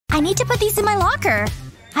I need to put these in my locker.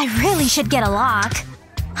 I really should get a lock.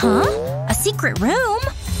 Huh? A secret room?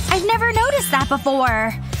 I've never noticed that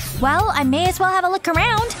before. Well, I may as well have a look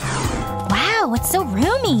around. Wow, it's so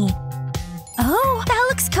roomy. Oh, that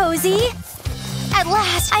looks cozy. At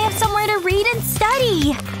last, I have somewhere to read and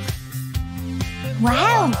study.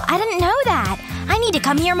 Wow, I didn't know that. I need to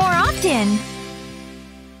come here more often.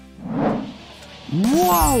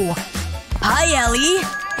 Whoa! Hi, Ellie!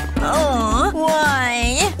 Oh,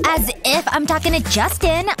 why? As if I'm talking to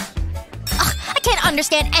Justin. Ugh, I can't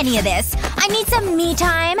understand any of this. I need some me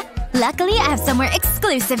time. Luckily, I have somewhere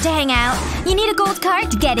exclusive to hang out. You need a gold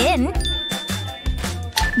card to get in.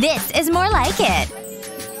 This is more like it.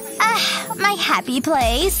 Ah, my happy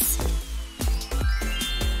place.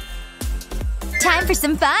 Time for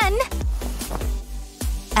some fun.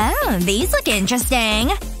 Oh, these look interesting.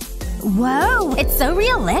 Whoa, it's so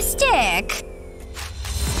realistic.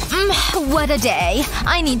 What a day.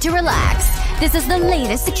 I need to relax. This is the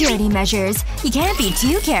latest security measures. You can't be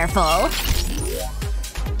too careful.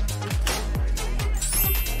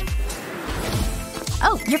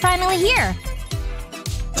 Oh, you're finally here.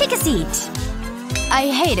 Take a seat. I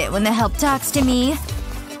hate it when the help talks to me.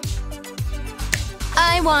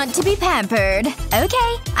 I want to be pampered.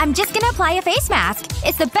 Okay, I'm just gonna apply a face mask.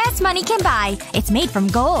 It's the best money can buy. It's made from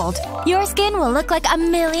gold. Your skin will look like $1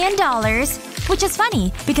 million. Which is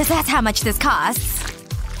funny, because that's how much this costs.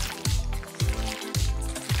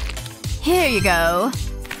 Here you go.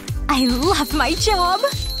 I love my job.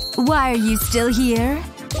 Why are you still here?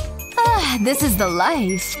 Ah, this is the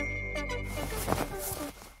life.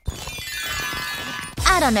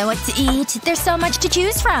 I don't know what to eat. There's so much to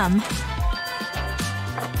choose from.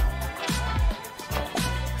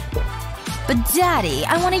 But Daddy,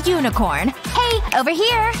 I want a unicorn. Hey, over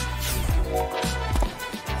here!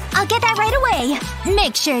 I'll get that right away.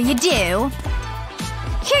 Make sure you do.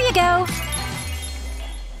 Here you go.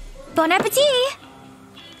 Bon appetit!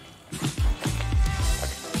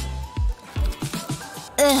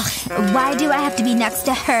 Ugh, why do I have to be next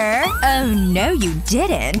to her? Oh no, you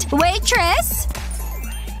didn't. Waitress!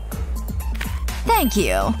 Thank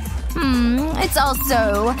you. It's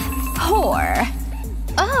also… poor.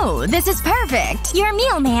 Oh, this is perfect. Your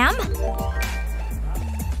meal, ma'am.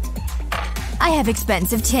 I have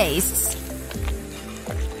expensive tastes.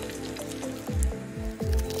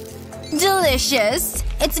 Delicious.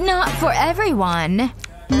 It's not for everyone.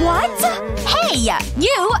 What? Hey!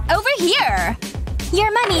 You! Over here!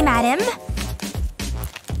 Your money, madam.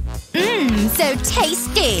 So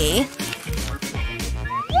tasty.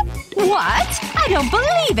 What? I don't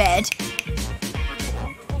believe it!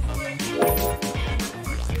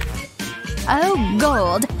 Oh,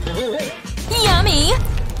 gold. Yummy!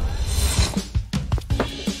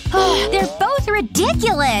 They're both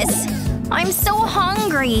ridiculous! I'm so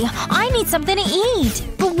hungry. I need something to eat.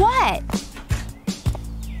 But what?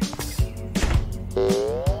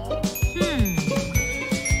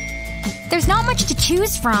 There's not much to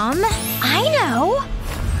choose from. I know!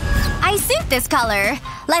 I suit this color.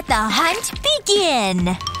 Let the hunt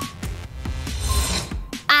begin!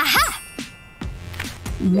 Aha!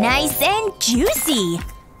 Nice and juicy.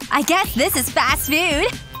 I guess this is fast food.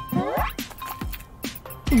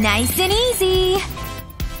 Nice and easy.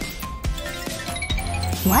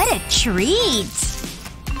 What a treat.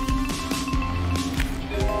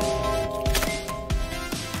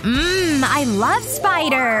 I love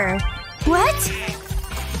spider. What?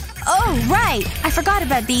 Oh, right. I forgot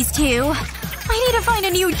about these two. I need to find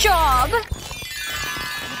a new job.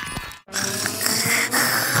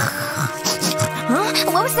 Huh?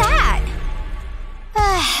 What was that?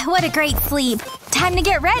 What a great sleep. Time to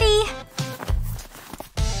get ready.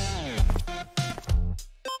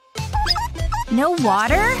 No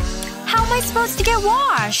water? How am I supposed to get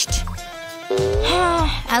washed?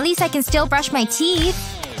 At least I can still brush my teeth.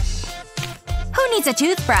 Who needs a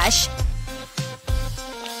toothbrush?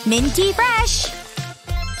 Minty fresh.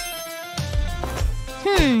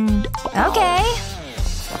 Okay.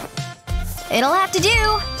 It'll have to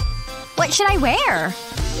do. What should I wear?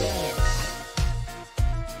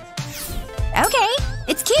 Okay.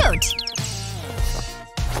 It's cute.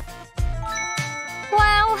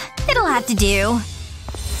 Well, it'll have to do.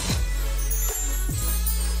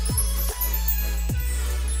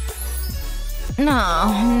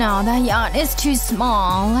 No, that yacht is too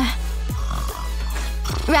small.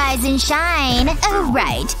 Rise and shine. Oh,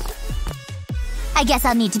 right. I guess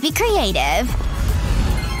I'll need to be creative.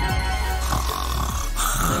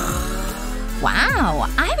 Wow,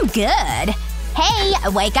 I'm good. Hey,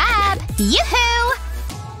 wake up! Yoo-hoo!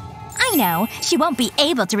 I know, she won't be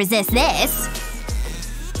able to resist this.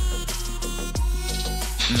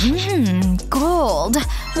 Gold.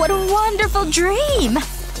 What a wonderful dream!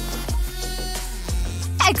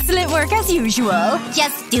 Excellent work as usual.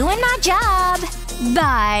 Just doing my job.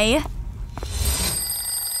 Bye.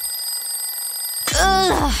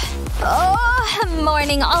 Ugh. Oh,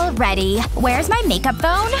 morning already. Where's my makeup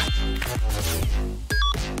phone?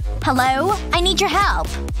 Hello? I need your help.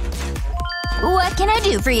 What can I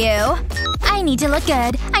do for you? I need to look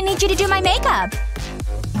good. I need you to do my makeup.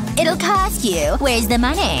 It'll cost you. Where's the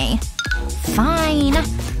money? Fine.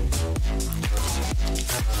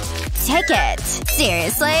 Take it.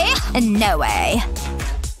 Seriously? No way.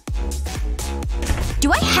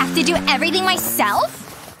 Do I have to do everything myself?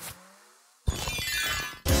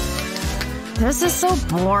 This is so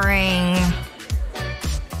boring.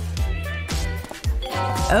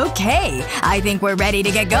 Okay, I think we're ready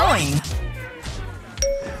to get going.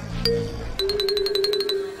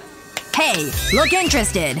 Hey, look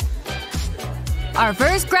interested. Our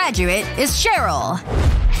first graduate is Cheryl.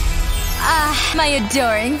 My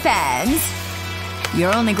adoring fans.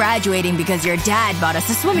 You're only graduating because your dad bought us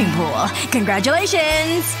a swimming pool.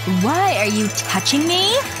 Congratulations! Why are you touching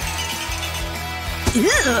me?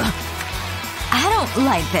 Ugh. I don't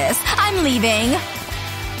like this. I'm leaving.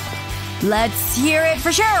 Let's hear it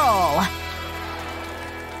for Cheryl.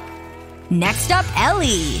 Next up,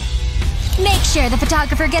 Ellie. Make sure the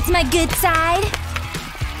photographer gets my good side.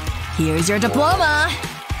 Here's your diploma.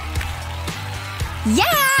 Yeah!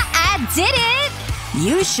 I did it!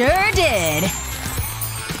 You sure did.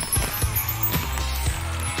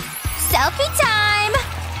 Selfie time!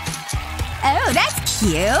 Oh, that's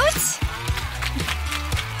cute.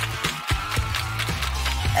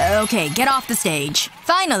 Okay, get off the stage.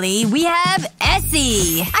 Finally, we have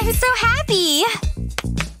Essie! I'm so happy!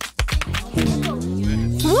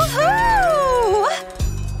 Woohoo!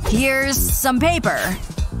 Here's some paper.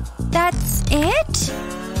 That's it?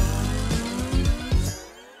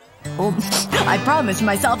 Oh, I promised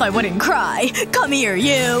myself I wouldn't cry. Come here,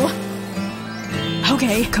 you!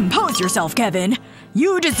 Okay, compose yourself, Kevin.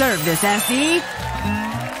 You deserve this, Essie.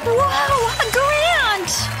 Whoa! A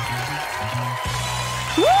grant!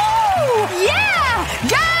 Woo! Yeah!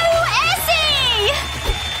 Go, Essie!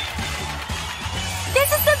 This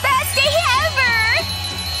is the best day ever!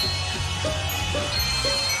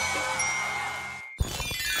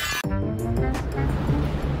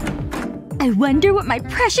 I wonder what my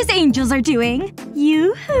precious angels are doing.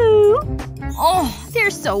 Yoo-hoo! Oh, they're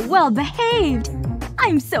so well behaved.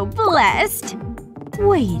 I'm so blessed.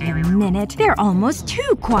 Wait a minute. They're almost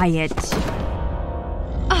too quiet.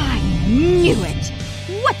 I knew it.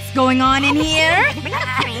 What's going on in here?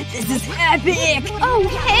 This is epic! Oh,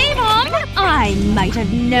 hey, Mom! I might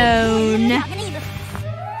have known.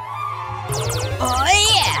 Oh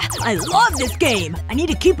yeah! I love this game! I need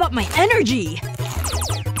to keep up my energy!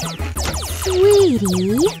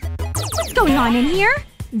 Sweetie? What's going on in here?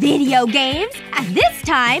 Video games? At this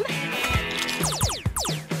time?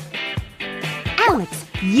 Alex,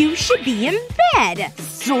 you should be in bed.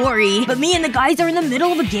 Sorry, but me and the guys are in the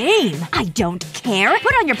middle of a game. I don't care.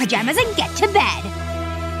 Put on your pajamas and get to bed.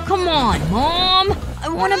 Come on, Mom. I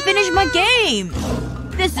want to finish my game.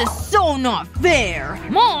 This is so not fair.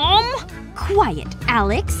 Mom! Quiet,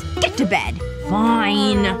 Alex. Get to bed.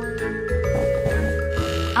 Fine.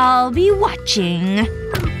 I'll be watching.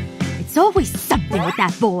 It's always something with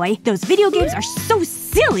that boy. Those video games are so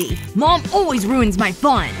silly. Mom always ruins my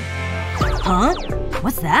fun. Huh?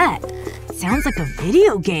 What's that? Sounds like a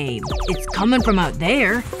video game. It's coming from out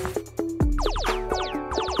there.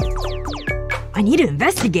 I need to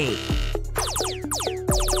investigate.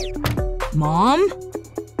 Mom?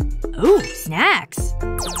 Ooh, snacks.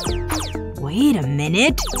 Wait a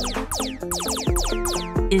minute.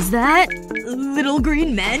 Is that little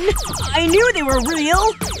green men? I knew they were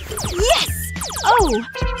real! Yes! Oh!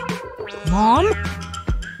 Mom?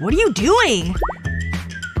 What are you doing?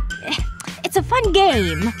 It's a fun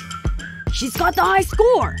game. She's got the high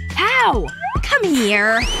score! How? Come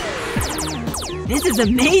here. This is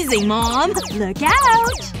amazing, Mom! Look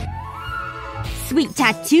out! Sweet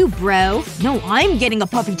tattoo, bro. No, I'm getting a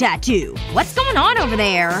puppy tattoo. What's going on over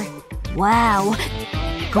there? Wow.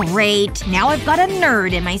 Great. Now I've got a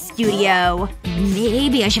nerd in my studio.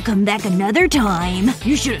 Maybe I should come back another time.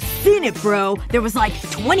 You should've seen it, bro. There was like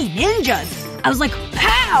 20 ninjas. I was like,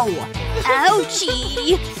 pow!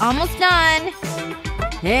 Ouchie. Almost done.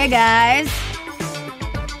 Hey, guys.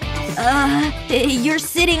 You're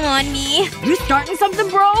sitting on me. You starting something,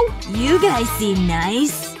 bro? You guys seem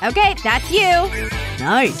nice. Okay, that's you.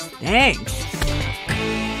 Nice. Thanks.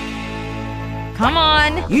 Come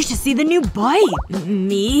on. You should see the new bike.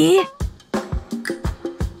 Me?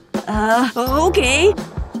 Okay.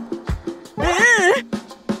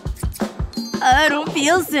 I don't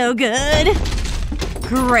feel so good.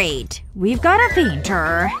 Great. We've got a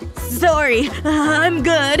fainter. Sorry. I'm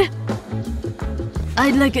good.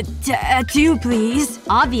 I'd like a tattoo, please.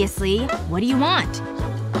 Obviously. What do you want?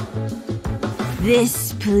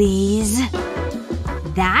 This, please.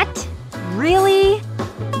 That? Really?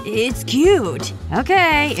 It's cute.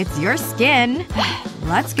 Okay, it's your skin.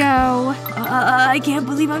 Let's go. I can't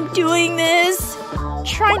believe I'm doing this.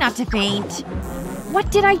 Try not to faint. What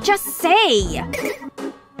did I just say?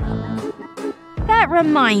 That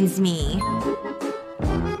reminds me.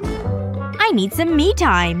 I need some me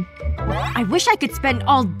time. I wish I could spend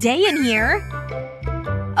all day in here.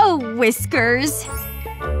 Oh, Whiskers.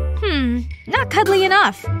 Not cuddly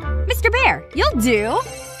enough. Mr. Bear, you'll do.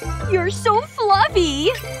 You're so fluffy.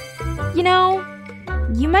 You know,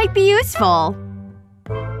 you might be useful.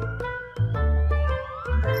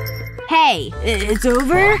 Hey. It's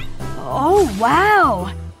over? Oh,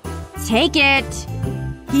 wow. Take it.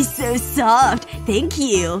 He's so soft. Thank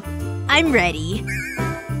you. I'm ready.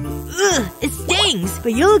 Ugh, it stings,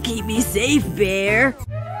 but you'll keep me safe, Bear.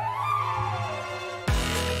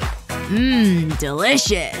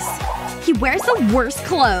 Delicious. He wears the worst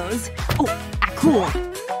clothes. Oh, act cool.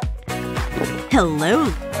 Hello.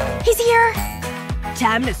 He's here.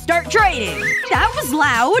 Time to start training. That was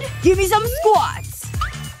loud. Give me some squats.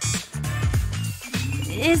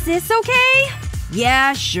 Is this okay?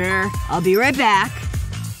 Yeah, sure. I'll be right back.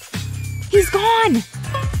 He's gone.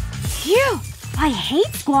 Phew. I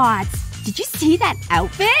hate squats. Did you see that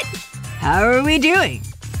outfit? How are we doing?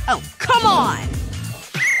 Oh, come on!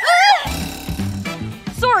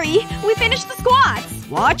 Sorry. We finished the squats.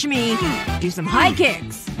 Watch me. Do some high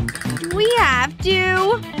kicks. We have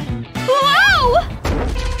to. Whoa!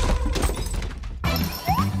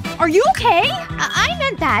 Are you okay? I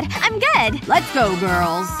meant that. I'm good. Let's go,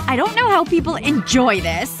 girls. I don't know how people enjoy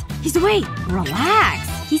this. He's awake. Relax.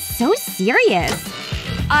 He's so serious.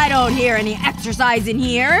 I don't hear any exercise in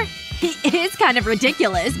here. It is kind of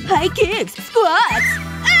ridiculous. High kicks. Squats.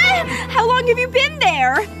 How long have you been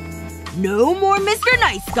there? No more Mr.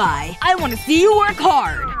 Nice Guy. I want to see you work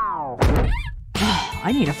hard.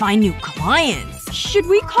 I need to find new clients. Should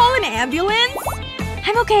we call an ambulance?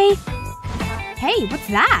 I'm okay. Hey, what's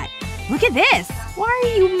that? Look at this. Why are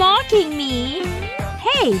you mocking me?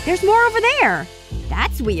 Hey, there's more over there.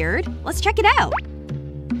 That's weird. Let's check it out.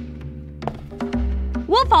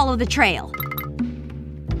 We'll follow the trail.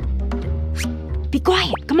 Be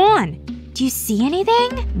quiet. Come on. Do you see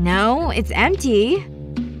anything? No, it's empty.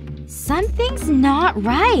 Something's not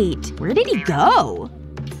right. Where did he go?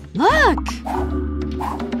 Look!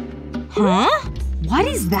 Huh? What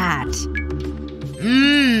is that?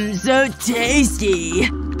 So tasty.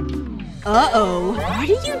 Uh-oh. What are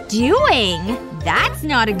you doing? That's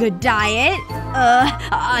not a good diet.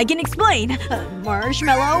 I can explain.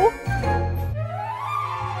 Marshmallow?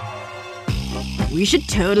 We should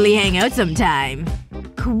totally hang out sometime.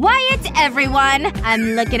 Quiet, everyone!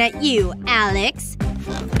 I'm looking at you, Alex.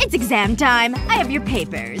 It's exam time. I have your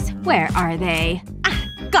papers. Where are they? Ah,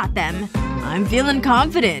 got them. I'm feeling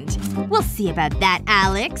confident. We'll see about that,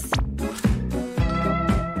 Alex.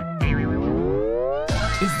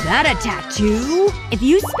 Is that a tattoo? If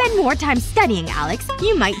you spend more time studying, Alex,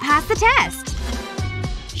 you might pass the test.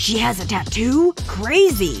 She has a tattoo?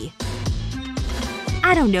 Crazy.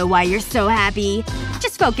 I don't know why you're so happy.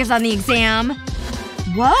 Just focus on the exam.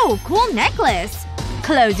 Whoa, cool necklace.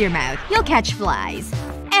 Close your mouth. You'll catch flies.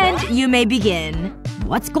 And you may begin.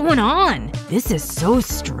 What's going on? This is so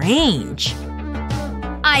strange.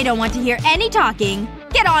 I don't want to hear any talking.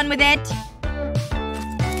 Get on with it.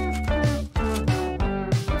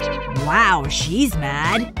 Wow, she's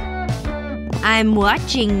mad. I'm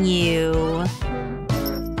watching you.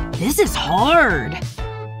 This is hard.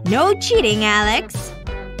 No cheating, Alex.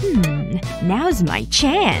 Now's my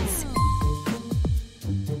chance.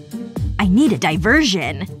 I need a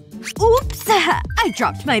diversion. Oops! I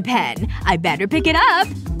dropped my pen. I better pick it up.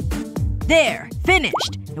 There.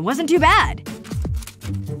 Finished. It wasn't too bad.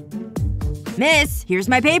 Miss, here's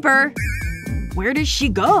my paper. Where does she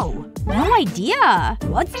go? No idea.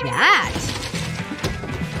 What's that?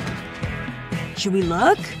 Should we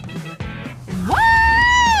look?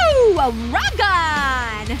 Whoa! A rock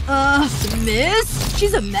gun! Miss?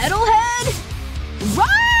 She's a metalhead? Rock!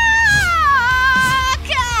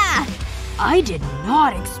 I did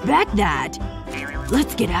not expect that.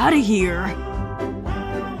 Let's get out of here.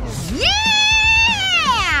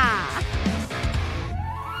 Yeah!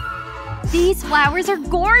 These flowers are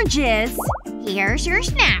gorgeous. Here's your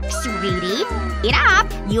snack, sweetie. Eat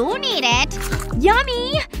up. You need it.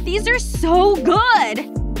 Yummy! These are so good!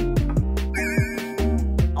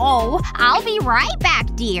 Oh, I'll be right back,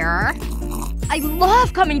 dear. I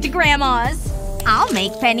love coming to Grandma's. I'll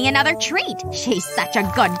make Penny another treat. She's such a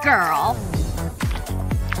good girl.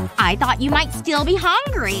 I thought you might still be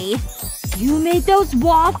hungry. You made those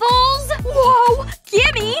waffles? Whoa!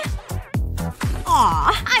 Gimme!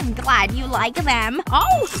 Aw, I'm glad you like them.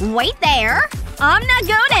 Oh, wait there. I'm not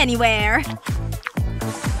going anywhere.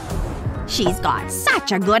 She's got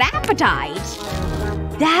such a good appetite.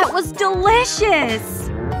 That was delicious!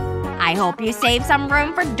 I hope you save some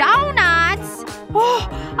room for donuts.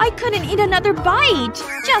 Oh, I couldn't eat another bite.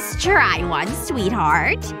 Just try one,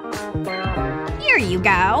 sweetheart. Here you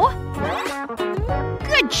go.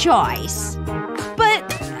 Good choice.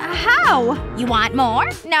 But how? You want more?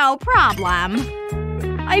 No problem.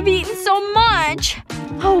 I've eaten so much.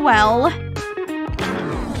 Oh well.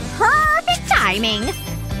 Perfect timing.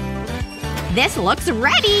 This looks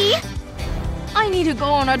ready. I need to go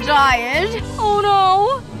on a diet. Oh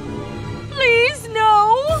no. Please,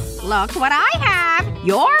 no. Look what I have.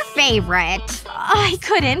 Your favorite. I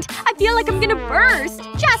couldn't. I feel like I'm gonna burst.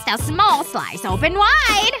 Just a small slice open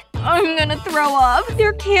wide. I'm gonna throw up.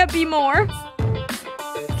 There can't be more.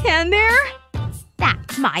 Can there?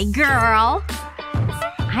 That's my girl.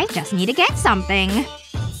 I just need to get something.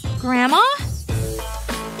 Grandma?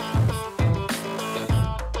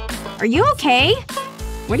 Are you okay?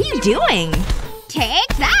 What are you doing? Take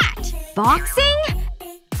that! Boxing?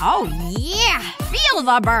 Oh yeah! Feel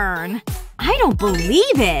the burn! I don't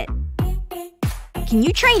believe it. Can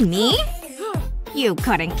you train me? You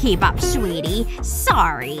couldn't keep up, sweetie.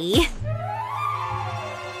 Sorry.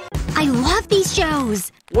 I love these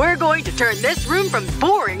shows! We're going to turn this room from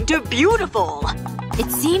boring to beautiful. It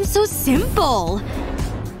seems so simple.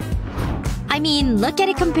 I mean, look at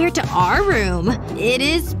it compared to our room. It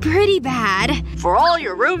is pretty bad. For all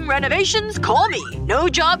your room renovations, call me. No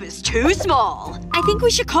job is too small. I think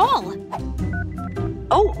we should call.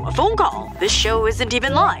 Oh, a phone call. This show isn't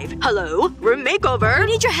even live. Hello? Room makeover. We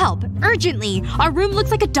need your help. Urgently. Our room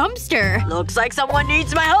looks like a dumpster. Looks like someone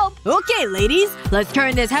needs my help. Okay, ladies. Let's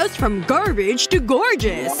turn this house from garbage to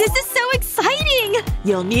gorgeous. This is so exciting!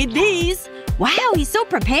 You'll need these. Wow, he's so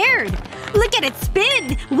prepared. Look at it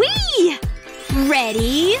spin! Whee!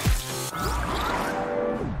 Ready?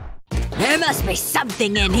 There must be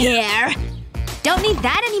something in here. Don't need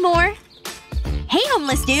that anymore. Hey,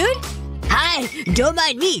 homeless dude. Hi. Don't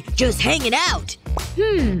mind me. Just hanging out.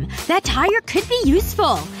 That tire could be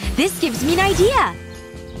useful. This gives me an idea.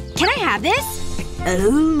 Can I have this?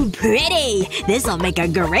 Oh, pretty. This'll make a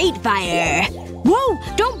great fire. Whoa!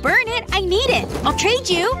 Don't burn it. I need it. I'll trade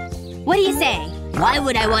you. What do you say? Why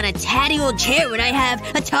would I want a tatty old chair when I have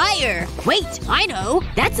a tire? Wait, I know.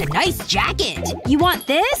 That's a nice jacket. You want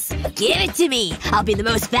this? Give it to me. I'll be the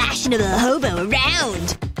most fashionable hobo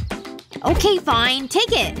around. Okay, fine.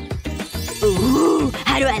 Take it. Ooh,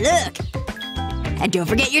 how do I look? And don't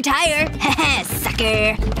forget your tire. Haha,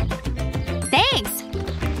 sucker. Thanks.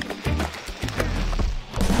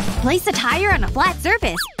 Place the tire on a flat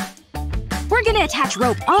surface. We're gonna attach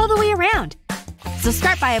rope all the way around. So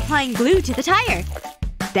start by applying glue to the tire.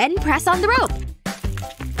 Then press on the rope.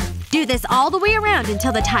 Do this all the way around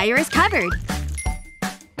until the tire is covered.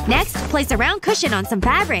 Next, place a round cushion on some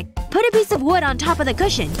fabric. Put a piece of wood on top of the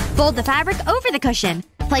cushion. Fold the fabric over the cushion.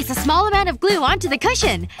 Place a small amount of glue onto the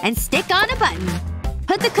cushion. And stick on a button.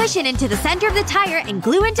 Put the cushion into the center of the tire and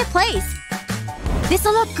glue into place.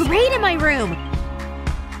 This'll look great in my room!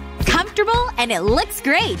 Comfortable, and it looks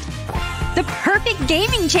great! The perfect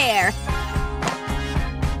gaming chair!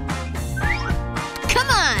 Come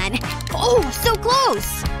on! Oh, so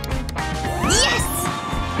close! Yes!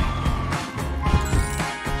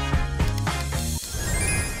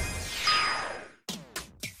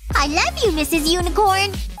 I love you, Mrs.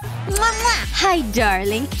 Unicorn. Mwah, mwah. Hi,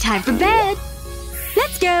 darling. Time for bed.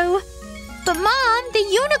 Let's go! But Mom, the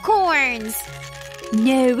unicorns!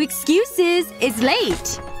 No excuses. It's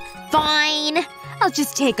late. Fine. I'll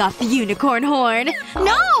just take off the unicorn horn.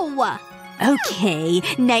 No! Okay.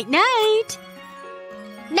 Night-night.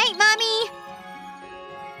 Night, Mommy!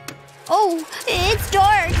 Oh, it's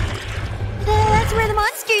dark. That's where the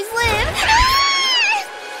monsters live.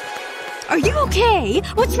 Are you okay?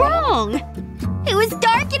 What's wrong? It was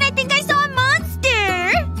dark and I think I saw a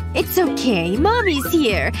monster! It's okay. Mommy's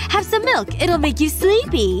here. Have some milk. It'll make you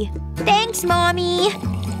sleepy. Thanks, Mommy.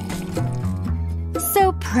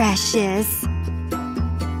 So precious.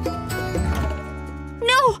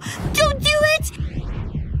 No! Don't do it!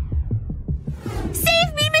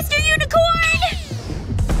 Save me, Mr. Unicorn!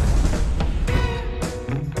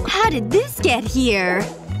 How did this get here?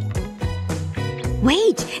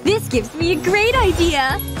 Wait! This gives me a great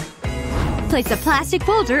idea! Place a plastic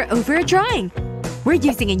folder over a drawing. We're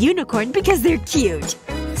using a unicorn because they're cute.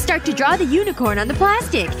 Start to draw the unicorn on the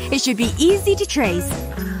plastic. It should be easy to trace.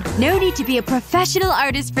 No need to be a professional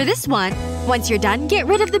artist for this one. Once you're done, get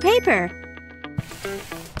rid of the paper.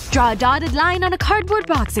 Draw a dotted line on a cardboard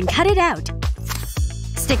box and cut it out.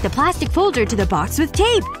 Stick the plastic folder to the box with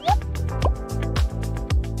tape.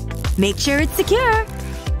 Make sure it's secure.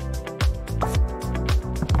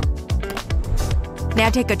 Now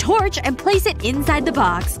take a torch and place it inside the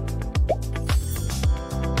box.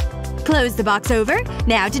 Close the box over.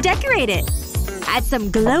 Now to decorate it. Add some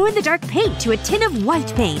glow-in-the-dark paint to a tin of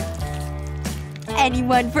white paint.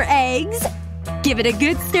 Anyone for eggs? Give it a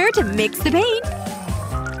good stir to mix the paint.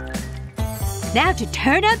 Now to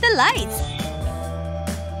turn out the lights.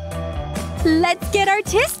 Let's get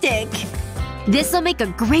artistic! This'll make a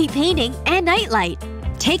great painting and nightlight.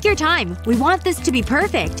 Take your time. We want this to be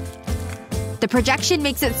perfect. The projection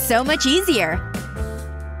makes it so much easier.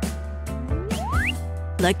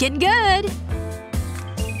 Looking good!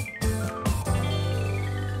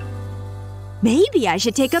 Maybe I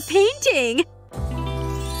should take a painting!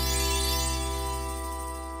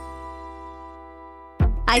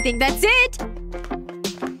 I think that's it!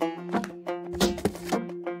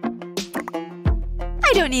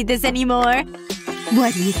 I don't need this anymore.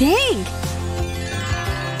 What do you think?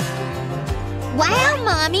 Wow,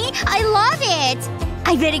 Mommy! I love it!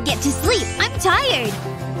 I better get to sleep. I'm tired.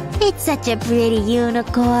 It's such a pretty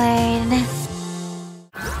unicorn.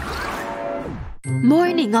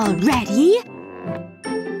 Morning already?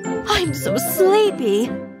 I'm so sleepy.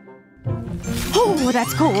 Oh,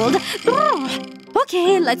 that's cold. Ugh.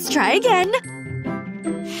 Okay, let's try again.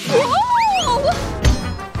 Whoa!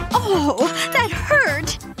 Oh, that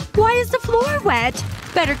hurt! Why is the floor wet?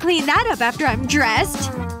 Better clean that up after I'm dressed.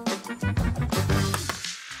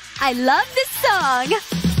 I love this song!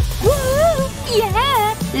 Woo!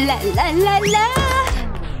 Yeah! La la la la!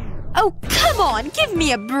 Oh, come on! Give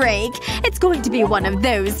me a break! It's going to be one of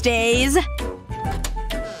those days. Hey,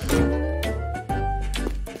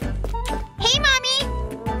 Mommy!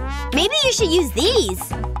 Maybe you should use these.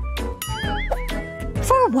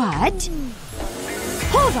 For what?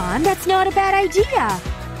 Hold on, that's not a bad idea.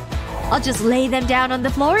 I'll just lay them down on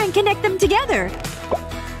the floor and connect them together.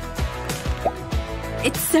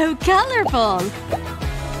 It's so colorful!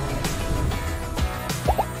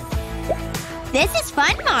 This is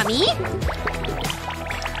fun, Mommy!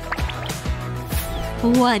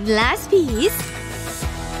 One last piece.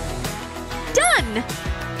 Done!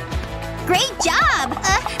 Great job!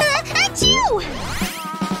 Achoo!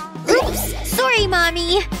 Oops! Sorry,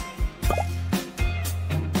 Mommy!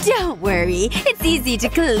 Don't worry. It's easy to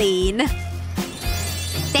clean.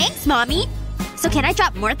 Thanks, Mommy! So can I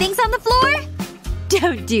drop more things on the floor?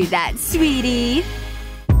 Don't do that, sweetie.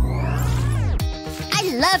 I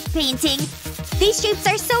love painting! These shapes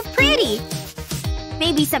are so pretty!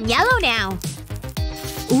 Maybe some yellow now.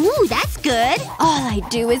 Ooh, that's good! All I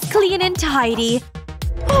do is clean and tidy.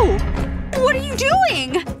 Oh! What are you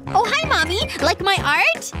doing? Oh, hi, Mommy! Like my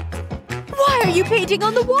art? Why are you painting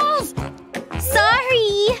on the walls?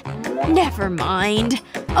 Sorry! Never mind.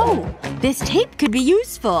 Oh, this tape could be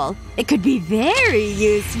useful. It could be very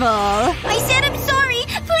useful. I said I'm sorry!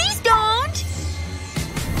 Please don't!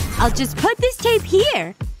 I'll just put this tape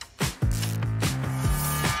here.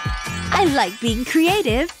 I like being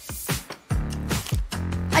creative.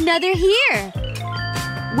 Another here.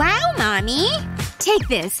 Wow, Mommy! Take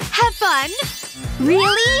this. Have fun.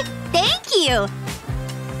 Really? Thank you!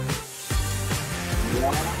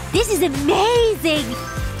 This is amazing!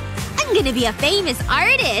 I'm gonna be a famous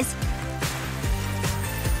artist!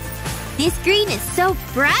 This green is so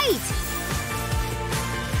bright!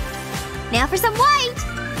 Now for some white!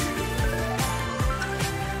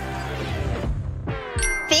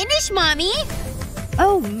 Finish, Mommy!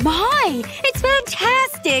 Oh my! It's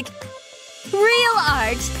fantastic! Real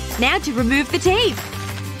art! Now to remove the tape.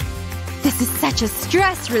 This is such a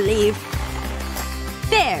stress relief.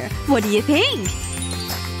 There. What do you think?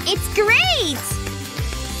 It's great!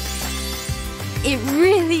 It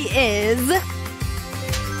really is.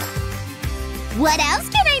 What else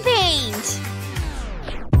can I paint?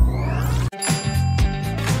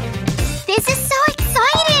 This is so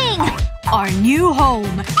exciting! Our new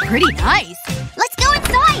home. Pretty nice. Let's go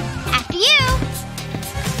inside! After you!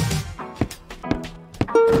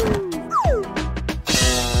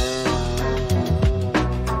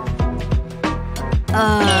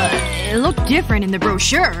 It looked different in the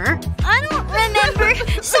brochure. I don't remember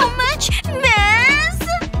so much mess!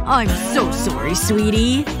 I'm so sorry,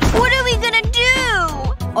 sweetie. What are we gonna do?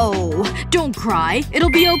 Oh, don't cry. It'll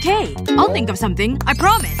be okay. I'll think of something. I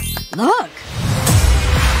promise. Look.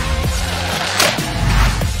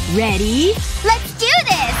 Ready? Let's do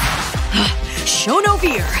this! Show no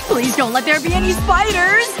fear. Please don't let there be any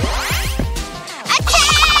spiders.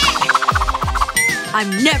 Attack!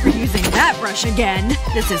 I'm never using that brush again.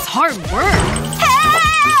 This is hard work.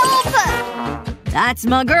 Help! That's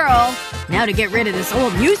my girl. Now to get rid of this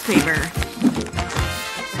old newspaper.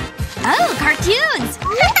 Oh, cartoons!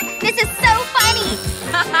 This is so funny!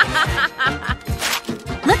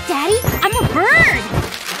 Look, Daddy! I'm a bird!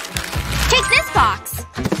 Take this box!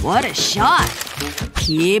 What a shot.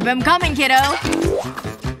 Keep him coming, kiddo.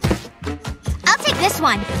 I'll take this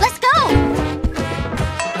one. Let's go!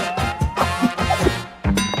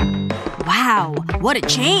 Wow. What a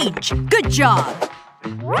change. Good job.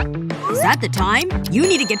 Is that the time? You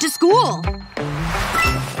need to get to school.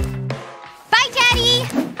 Bye, Daddy!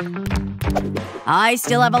 I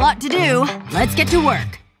still have a lot to do. Let's get to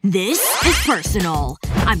work. This is personal.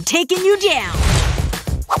 I'm taking you down.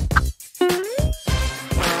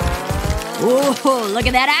 Oh, look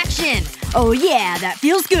at that action. Oh yeah, that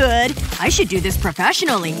feels good. I should do this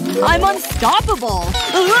professionally. I'm unstoppable.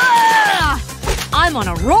 Ah! I'm on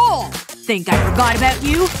a roll. Think I forgot about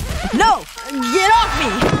you? No! Get off me!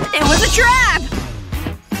 It was a trap!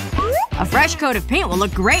 A fresh coat of paint will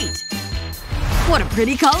look great. What a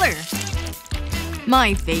pretty color.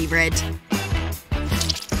 My favorite.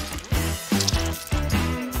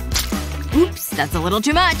 Oops, that's a little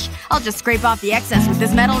too much. I'll just scrape off the excess with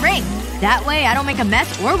this metal ring. That way I don't make a mess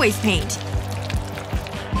or waste paint.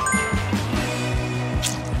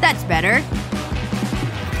 That's better.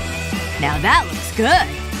 Now that looks good.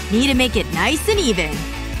 Need to make it nice and even.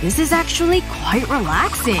 This is actually quite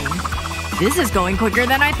relaxing. This is going quicker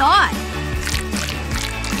than I thought.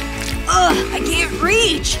 Ugh, I can't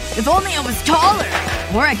reach! If only I was taller.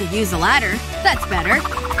 Or I could use a ladder. That's better.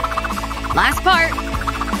 Last part.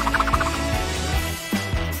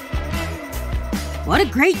 What a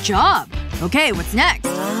great job. Okay, what's next?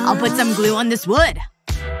 I'll put some glue on this wood.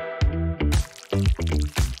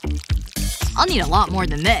 I'll need a lot more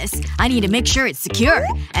than this. I need to make sure it's secure.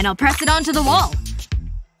 And I'll press it onto the wall.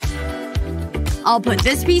 I'll put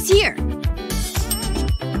this piece here.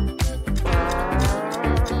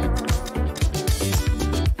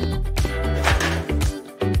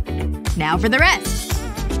 Now for the rest.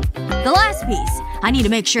 The last piece. I need to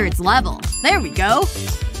make sure it's level. There we go.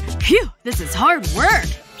 Phew, this is hard work.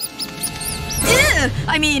 Ugh,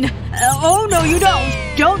 I mean, oh no you don't.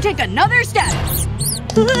 Don't take another step.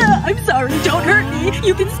 I'm sorry, don't hurt me.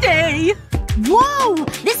 You can stay. Whoa!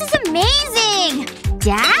 This is amazing!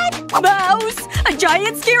 Dad? Mouse! A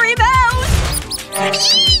giant scary mouse!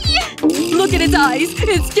 Eee! Look at its eyes.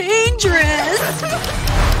 It's dangerous.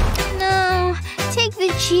 No. Take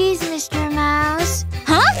the cheese, Mr. Mouse.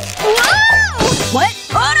 Huh? Whoa! What?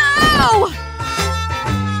 Oh no!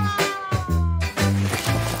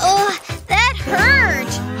 Oh, that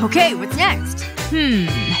hurt! Okay, what's next?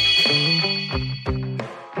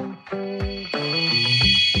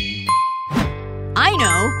 I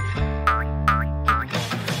know.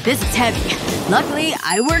 This is heavy. Luckily,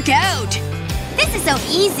 I work out. This is so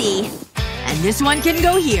easy. And this one can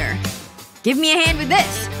go here. Give me a hand with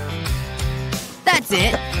this. That's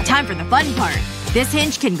it. Time for the fun part. This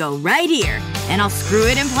hinge can go right here. And I'll screw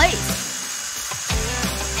it in place.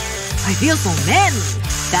 I feel so manly.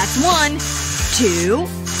 That's 1, 2,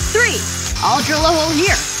 3. I'll drill a hole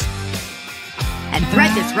here. And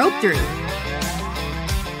thread this rope through.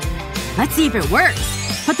 Let's see if it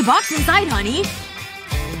works. Put the box inside, honey.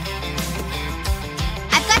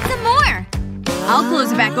 I've got some more. I'll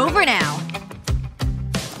close it back over now.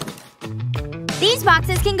 These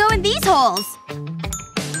boxes can go in these holes.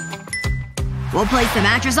 We'll place the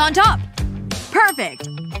mattress on top. Perfect.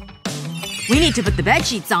 We need to put the bed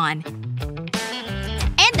sheets on.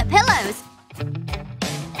 And the pillows.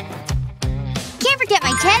 Can't forget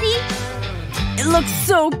my teddy. It looks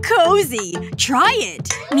so cozy. Try it.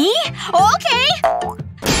 Me? Okay.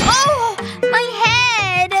 Oh! My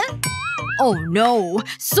head! Oh no.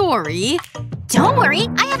 Sorry. Don't worry.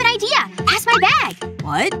 I have an idea. Pass my bag.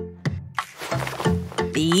 What?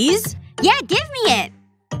 These? Yeah, give me it.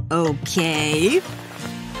 Okay.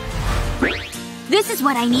 This is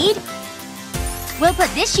what I need. We'll put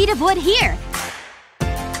this sheet of wood here.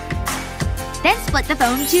 Then split the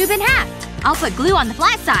foam tube in half. I'll put glue on the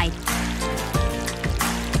flat side.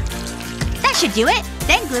 That should do it.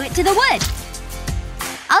 Then glue it to the wood.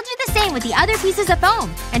 I'll do the same with the other pieces of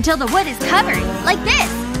foam until the wood is covered, like this.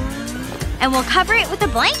 And we'll cover it with a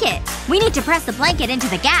blanket. We need to press the blanket into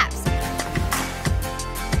the gaps.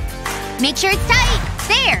 Make sure it's tight.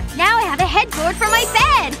 There! Now I have a headboard for my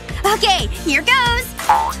bed! Okay, here goes!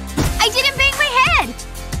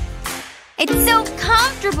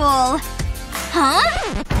 uncomfortable. Huh?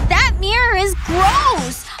 That mirror is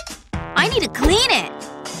gross! I need to clean it.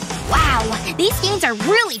 Wow, these stains are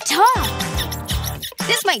really tough.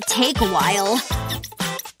 This might take a while.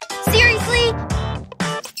 Seriously?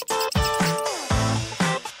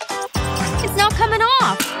 It's not coming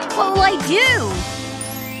off. What will I do?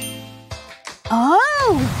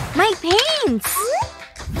 Oh! My paints!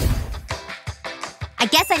 I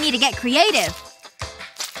guess I need to get creative.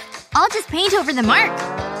 I'll just paint over the mark.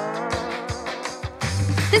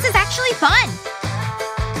 This is actually fun!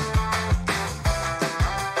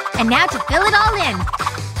 And now to fill it all in.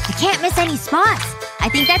 I can't miss any spots. I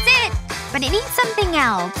think that's it. But it needs something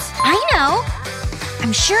else. I know!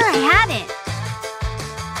 I'm sure I have it.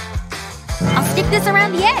 I'll stick this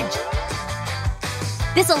around the edge.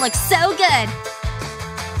 This'll look so good.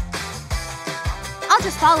 I'll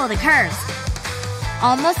just follow the curves.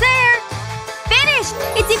 Almost there. Finished!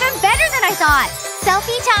 It's even better than I thought!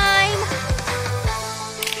 Selfie time!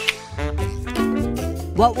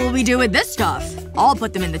 What will we do with this stuff? I'll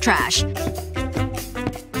put them in the trash.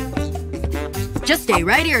 Just stay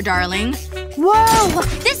right here, darling. Whoa!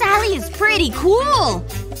 This alley is pretty cool!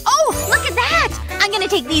 Oh! Look at that! I'm gonna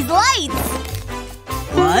take these lights!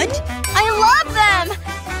 What? I love them!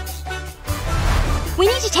 We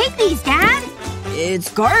need to take these, Dad! It's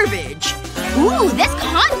garbage. Ooh, this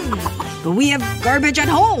cotton! But we have garbage at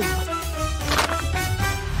home.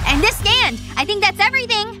 And this stand! I think that's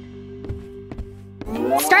everything!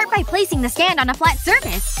 Start by placing the stand on a flat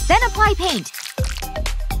surface. Then apply paint.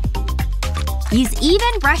 Use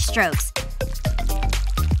even brush strokes.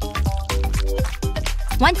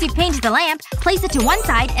 Once you've painted the lamp, place it to one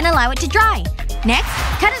side and allow it to dry. Next,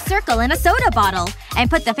 cut a circle in a soda bottle and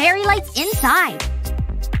put the fairy lights inside.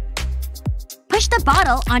 Push the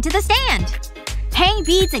bottle onto the stand. Hang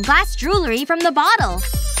beads and glass jewelry from the bottle.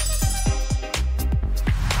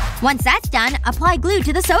 Once that's done, apply glue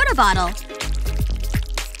to the soda bottle.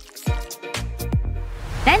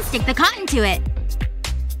 Then stick the cotton to it.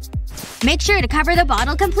 Make sure to cover the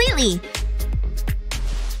bottle completely.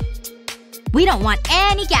 We don't want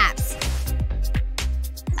any gaps.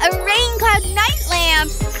 A rain cloud night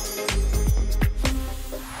lamp!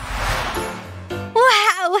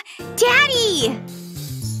 Wow! Daddy!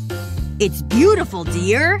 It's beautiful,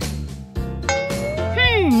 dear.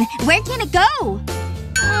 Where can it go?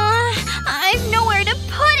 I've nowhere to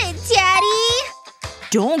put it, Daddy!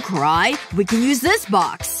 Don't cry. We can use this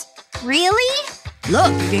box. Really?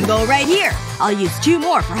 Look, you can go right here. I'll use 2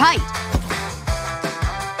 more for height.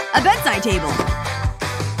 A bedside table.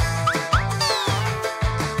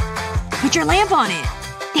 Put your lamp on it.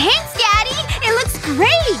 Thanks, Daddy! It looks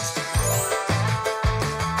great!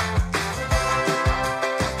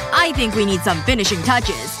 I think we need some finishing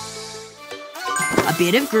touches. A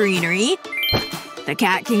bit of greenery. The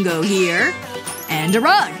cat can go here. And a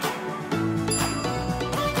rug.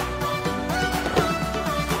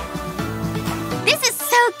 This is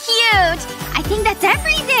so cute! I think that's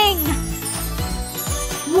everything!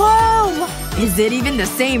 Whoa! Is it even the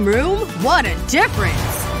same room? What a difference!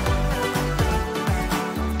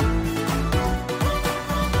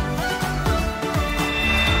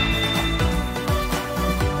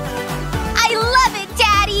 I love it,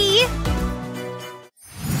 Daddy!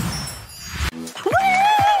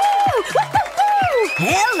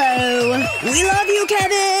 Hello! We love you,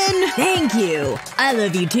 Kevin! Thank you. I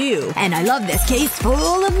love you too. And I love this case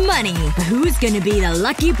full of money. But who's gonna be the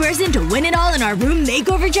lucky person to win it all in our room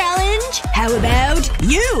makeover challenge? How about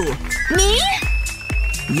you? Me?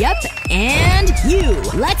 Yep, and you.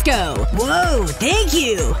 Let's go. Whoa, thank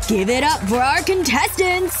you. Give it up for our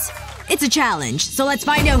contestants. It's a challenge, so let's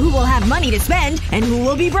find out who will have money to spend and who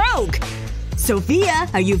will be broke. Sophia,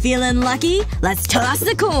 are you feeling lucky? Let's toss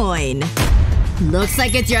the coin. Looks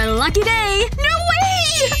like it's your lucky day. No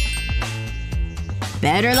way!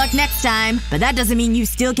 Better luck next time. But that doesn't mean you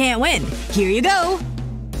still can't win. Here you go.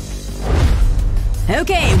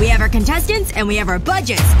 Okay, we have our contestants and we have our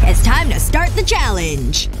budgets. It's time to start the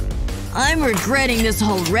challenge. I'm regretting this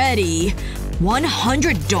already.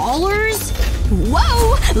 $100?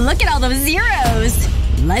 Whoa! Look at all those zeros!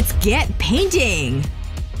 Let's get painting.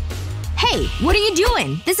 Hey, what are you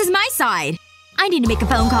doing? This is my side. I need to make a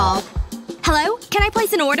phone call. Hello? Can I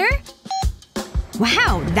place an order?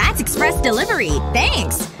 Wow, that's express delivery.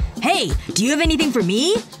 Thanks. Hey, do you have anything for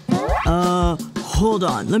me? Hold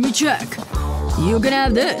on. Let me check. You're gonna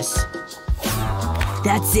have this.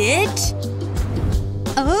 That's it?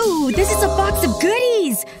 Oh, this is a box of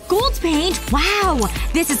goodies! Gold paint? Wow!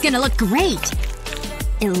 This is gonna look great!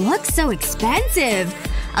 It looks so expensive.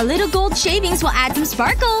 A little gold shavings will add some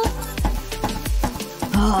sparkle.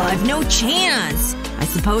 Oh, I've no chance. I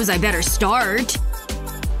suppose I better start.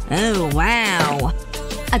 Oh, wow.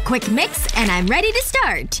 A quick mix and I'm ready to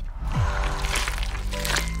start.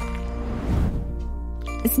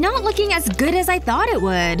 It's not looking as good as I thought it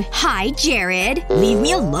would. Hi, Jared. Leave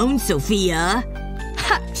me alone, Sophia.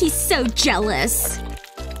 Ha, he's so jealous.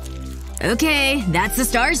 Okay, that's the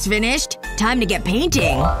stars finished. Time to get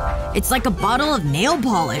painting. It's like a bottle of nail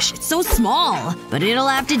polish. It's so small. But it'll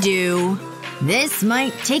have to do. This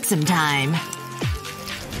might take some time.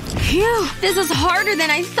 Phew, this is harder than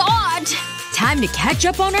I thought. Time to catch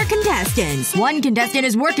up on our contestants. One contestant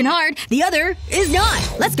is working hard, the other is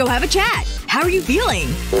not. Let's go have a chat. How are you feeling?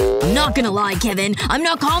 I'm not gonna lie, Kevin. I'm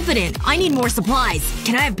not confident. I need more supplies.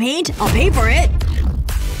 Can I have paint? I'll pay for it.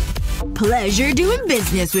 Pleasure doing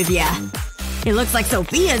business with ya. It looks like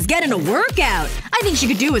Sophia's getting a workout. I think she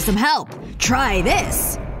could do with some help. Try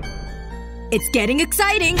this. It's getting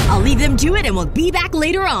exciting. I'll leave them to it and we'll be back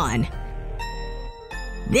later on.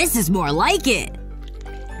 This is more like it.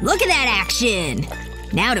 Look at that action!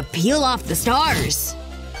 Now to peel off the stars.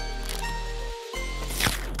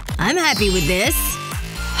 I'm happy with this.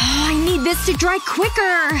 Oh, I need this to dry quicker.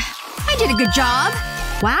 I did a good job.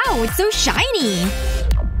 Wow, it's so shiny.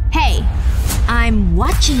 Hey. I'm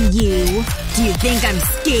watching you. Do you think I'm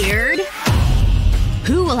scared?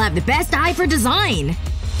 Who will have the best eye for design?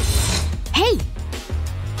 Hey!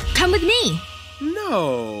 Come with me.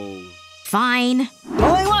 No. Fine.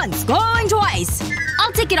 Going once, going twice.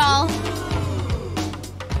 I'll take it all.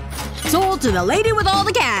 Sold to the lady with all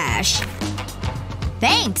the cash.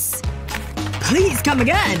 Thanks. Please come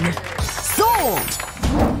again. Sold!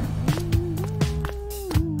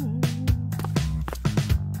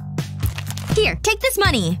 Here, take this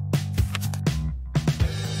money.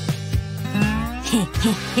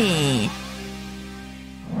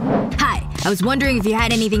 Hi, I was wondering if you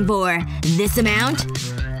had anything for this amount?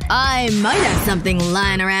 I might have something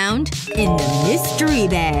lying around. In the mystery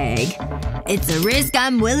bag. It's a risk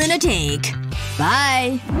I'm willing to take.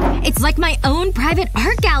 Bye. It's like my own private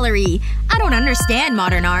art gallery. I don't understand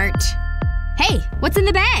modern art. Hey, what's in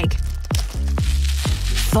the bag?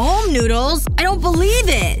 Foam noodles? I don't believe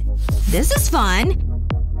it! This is fun.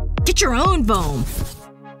 Get your own foam.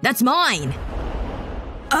 That's mine.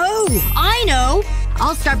 Oh, I know!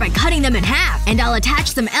 I'll start by cutting them in half, and I'll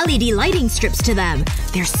attach some LED lighting strips to them.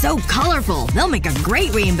 They're so colorful. They'll make a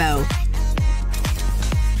great rainbow.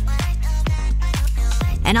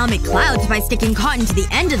 And I'll make clouds by sticking cotton to the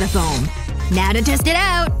end of the foam. Now to test it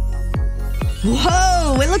out.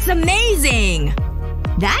 Whoa! It looks amazing!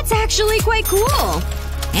 That's actually quite cool.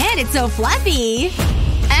 And it's so fluffy.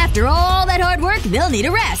 After all that hard work, they'll need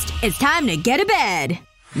a rest. It's time to get to bed.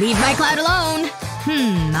 Leave my cloud alone.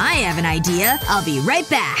 I have an idea. I'll be right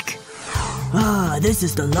back. Ah, this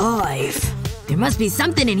is the life. There must be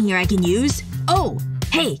something in here I can use. Oh!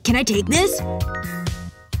 Hey, can I take this?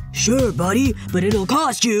 Sure, buddy, but it'll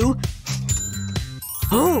cost you.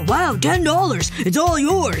 Oh, wow, $10. It's all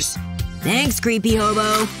yours. Thanks, creepy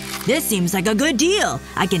hobo. This seems like a good deal.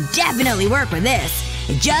 I can definitely work with this.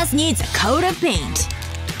 It just needs a coat of paint.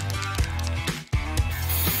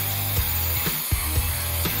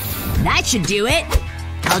 That should do it.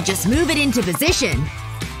 I'll just move it into position.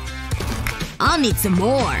 I'll need some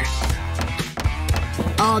more.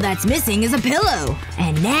 All that's missing is a pillow.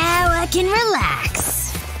 And now I can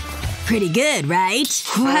relax. Pretty good, right?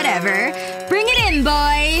 Whatever. Bring it in,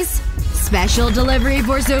 boys. Special delivery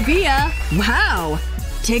for Sophia. Wow.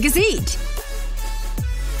 Take a seat.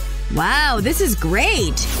 Wow, this is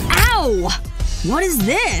great. Ow! What is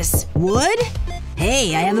this? Wood?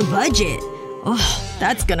 Hey, I have a budget. Oh,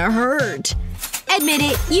 that's gonna hurt. Admit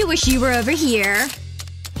it, you wish you were over here.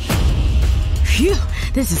 Phew,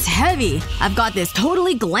 this is heavy. I've got this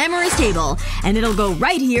totally glamorous table, and it'll go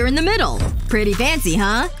right here in the middle. Pretty fancy,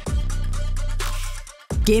 huh?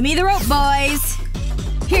 Give me the rope, boys.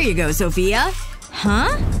 Here you go, Sophia.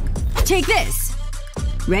 Huh? Take this.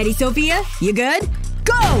 Ready, Sophia? You good?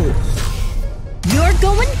 Go! You're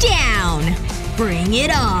going down. Bring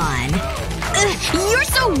it on. You're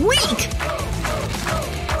so weak!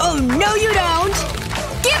 Oh, no you don't!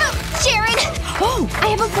 Give up, Jared! Oh, I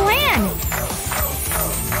have a plan!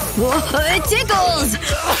 Whoa, it tickles!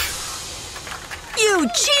 You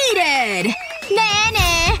cheated!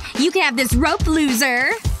 Nah. You can have this rope,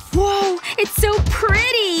 loser. Whoa, it's so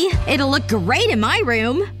pretty! It'll look great in my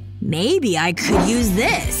room. Maybe I could use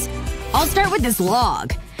this. I'll start with this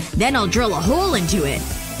log. Then I'll drill a hole into it.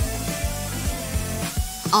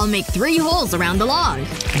 I'll make 3 holes around the log.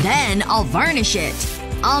 Then I'll varnish it.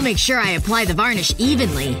 I'll make sure I apply the varnish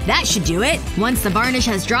evenly. That should do it. Once the varnish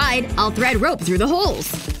has dried, I'll thread rope through the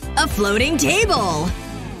holes. A floating table!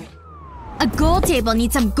 A gold table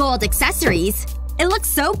needs some gold accessories. It looks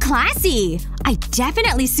so classy. I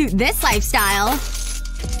definitely suit this lifestyle.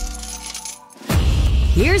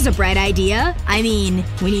 Here's a bright idea. I mean,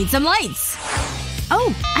 we need some lights.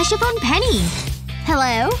 Oh, I should phone Penny.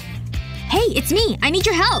 Hello? Hey, it's me. I need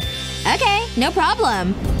your help. Okay, no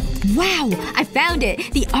problem. Wow! I found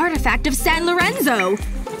it! The artifact of San Lorenzo!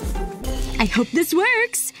 I hope this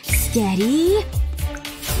works. Steady.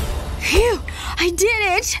 Phew! I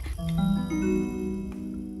did it!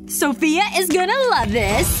 Sophia is gonna love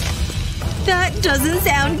this. That doesn't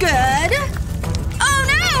sound good. Oh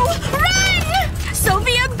no! Run!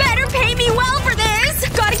 Sophia better pay me well for this!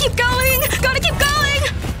 Gotta keep going! Gotta keep going!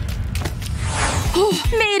 Oh,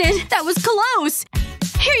 made it! That was close!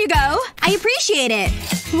 Here you go. I appreciate it.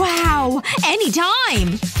 Wow.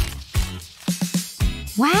 Anytime.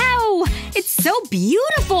 Wow. It's so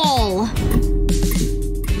beautiful.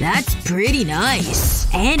 That's pretty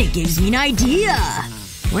nice. And it gives me an idea.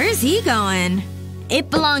 Where's he going? It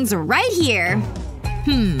belongs right here.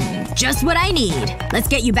 Just what I need. Let's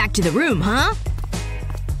get you back to the room, huh?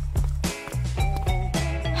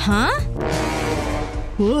 Huh?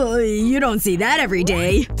 Whoa, you don't see that every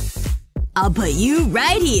day. I'll put you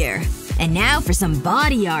right here. And now for some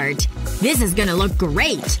body art. This is gonna look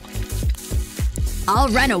great. I'll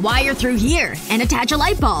run a wire through here and attach a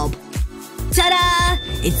light bulb. Ta-da!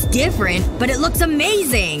 It's different, but it looks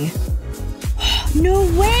amazing. No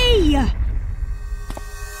way!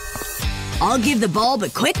 I'll give the bulb a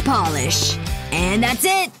quick polish. And that's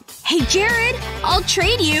it. Hey, Jared! I'll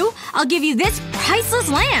trade you. I'll give you this priceless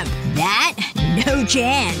lamp. That? No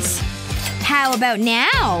chance. How about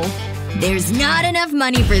now? There's not enough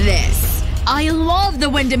money for this. I love the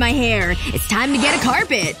wind in my hair. It's time to get a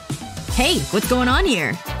carpet. Hey, what's going on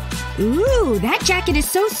here? Ooh, that jacket is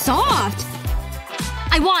so soft.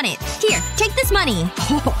 I want it. Here, take this money.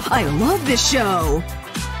 Oh, I love this show.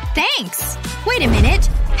 Thanks. Wait a minute.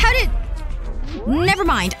 How did… Never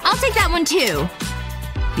mind. I'll take that one too.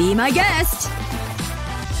 Be my guest.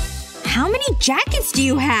 How many jackets do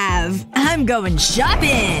you have? I'm going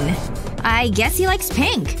shopping. I guess he likes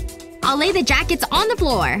pink. I'll lay the jackets on the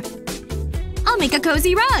floor. I'll make a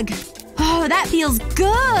cozy rug. Oh, that feels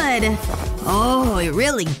good. Oh, it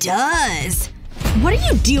really does. What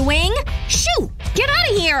are you doing? Shoot! Get out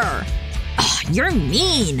of here! Oh, you're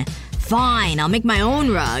mean. Fine, I'll make my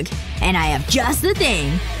own rug. And I have just the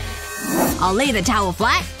thing. I'll lay the towel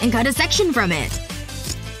flat and cut a section from it.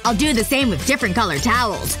 I'll do the same with different colored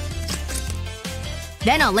towels.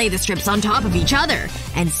 Then I'll lay the strips on top of each other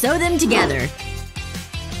and sew them together.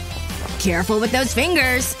 Careful with those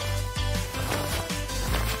fingers.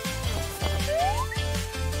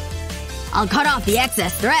 I'll cut off the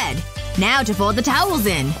excess thread. Now to fold the towels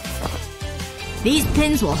in. These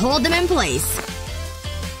pins will hold them in place.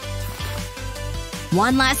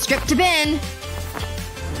 One last strip to pin.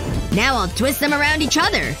 Now I'll twist them around each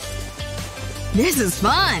other. This is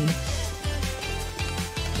fun.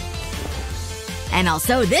 And I'll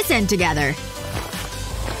sew this end together.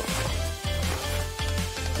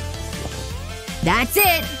 That's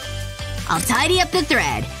it! I'll tidy up the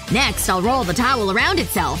thread. Next, I'll roll the towel around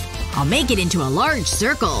itself. I'll make it into a large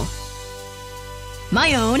circle.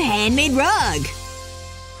 My own handmade rug!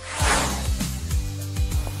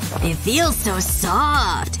 It feels so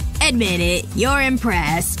soft. Admit it, you're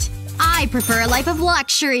impressed. I prefer a life of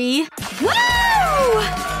luxury. Woo!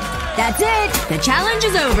 That's it! The challenge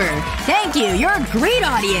is over. Thank you, you're a great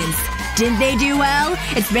audience. Didn't they do well?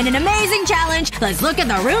 It's been an amazing challenge. Let's look at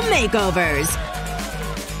the room makeovers.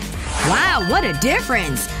 Wow, what a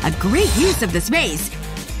difference. A great use of the space.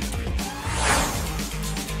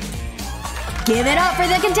 Give it up for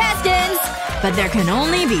the contestants! But there can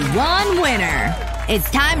only be one winner. It's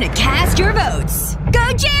time to cast your votes.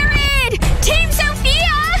 Go Jared! Team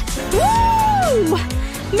Sophia! Woo!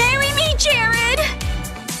 Marry me, Jared!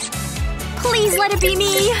 Please let it be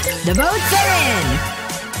me. The votes are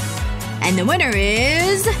in. And the winner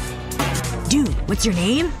is… Dude, what's your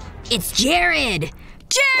name? It's Jared!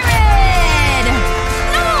 Jared!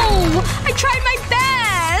 No! I tried my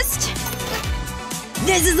best!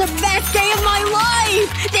 This is the best day of my life!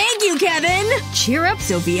 Thank you, Kevin! Cheer up,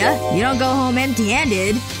 Sophia. You don't go home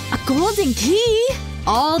empty-handed. A golden key?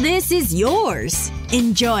 All this is yours.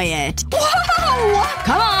 Enjoy it. Whoa!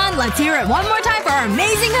 Come on, let's hear it one more time for our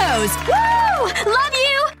amazing host. Woo! Love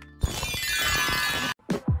you!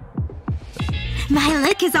 My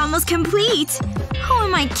look is almost complete. Who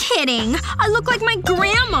am I kidding? I look like my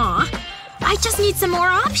grandma. I just need some more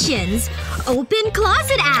options. Open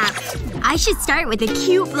closet app. I should start with a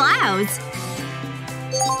cute blouse.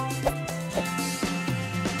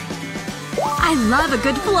 I love a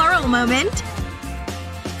good floral moment.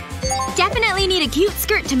 Definitely need a cute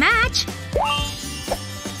skirt to match.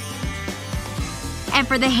 And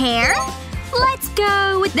for the hair? Let's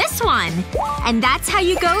go with this one. And that's how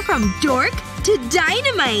you go from dork to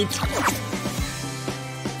dynamite.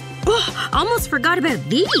 Oh, almost forgot about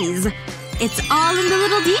these. It's all in the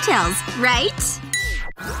little details, right?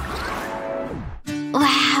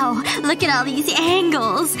 Wow, look at all these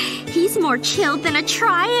angles. He's more chilled than a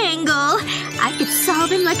triangle. I could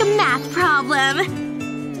solve him like a math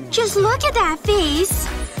problem. Just look at that face.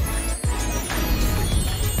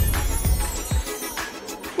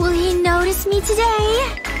 Will he notice me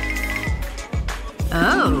today?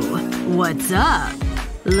 Oh, what's up?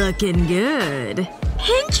 Looking good.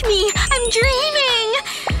 Pinch me! I'm dreaming!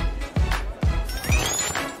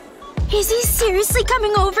 Is he seriously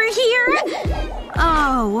coming over here?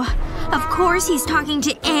 Oh. Of course he's talking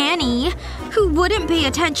to Annie. Who wouldn't pay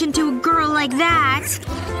attention to a girl like that?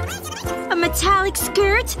 A metallic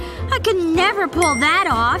skirt? I could never pull that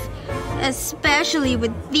off. Especially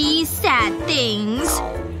with these sad things.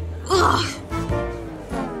 Ugh.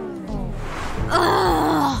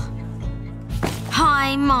 Ugh.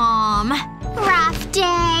 Hi, Mom. Rough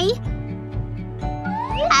day.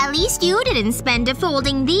 At least you didn't spend it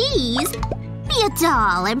folding these. Be a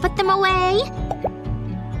doll and put them away.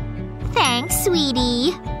 Thanks,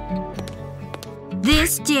 sweetie.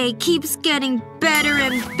 This day keeps getting better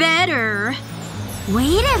and better.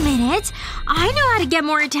 Wait a minute. I know how to get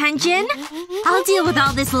more attention. I'll deal with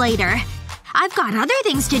all this later. I've got other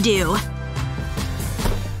things to do.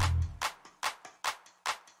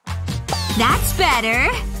 That's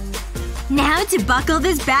better. Now to buckle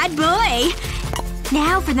this bad boy.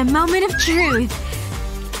 Now for the moment of truth.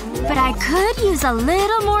 But I could use a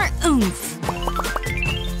little more oomph.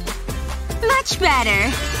 Much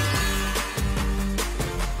better.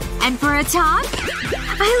 And for a top?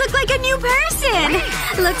 I look like a new person!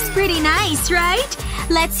 Looks pretty nice, right?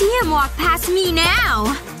 Let's see him walk past me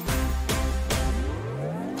now.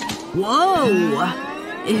 Whoa!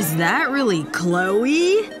 Is that really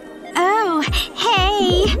Chloe? Oh,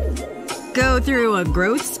 hey. Go through a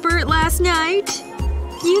growth spurt last night?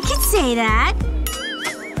 You could say that.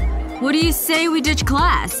 What do you say we ditch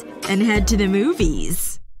class and head to the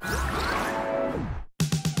movies?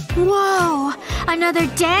 Whoa. Another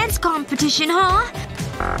dance competition, huh?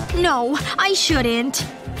 No, I shouldn't.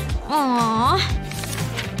 Aww.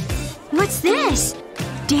 What's this?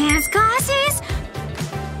 Dance classes?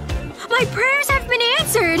 My prayers have been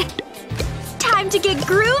answered! Time to get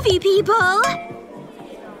groovy, people!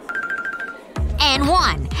 And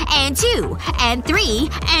 1, and 2, and 3,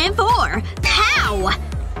 and 4. Pow!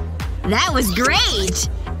 That was great!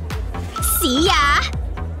 See ya!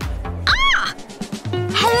 Ah!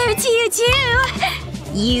 Hello to you too!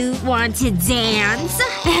 You want to dance?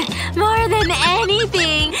 More than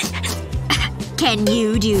anything! Can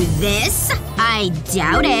you do this? I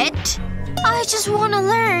doubt it. I just want to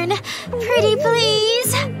learn. Pretty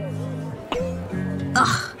please?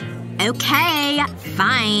 Ugh. Okay.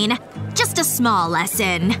 Fine. Just a small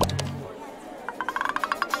lesson.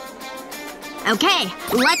 Okay.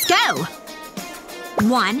 Let's go.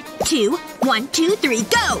 1, 2, 1, 2, 3,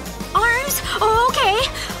 go! Arms? Okay.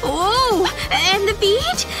 Oh. And the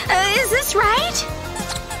feet? Is this right?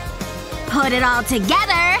 Put it all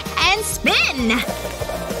together and spin!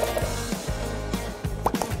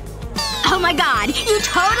 Oh my god, you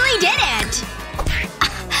totally did it!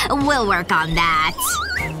 We'll work on that.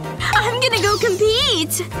 I'm gonna go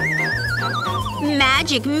compete!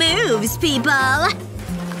 Magic moves, people!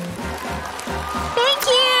 Thank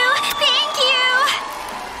you! Thank you!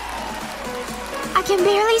 I can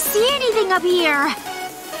barely see anything up here.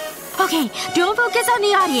 Okay, don't focus on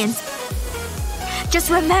the audience. Just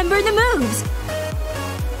remember the moves.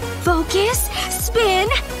 Focus. Spin.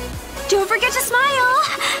 Don't forget to smile.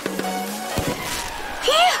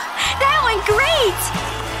 Phew! That went great!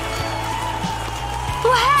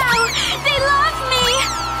 Wow! They love me!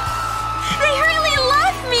 They really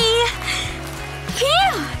love me!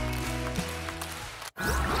 Phew!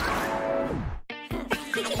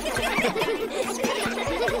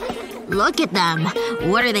 Look at them.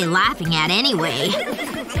 What are they laughing at anyway?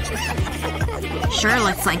 Sure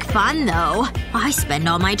looks like fun, though. I spend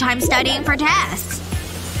all my time studying for tests.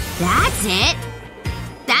 That's it.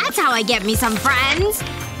 That's how I get me some friends.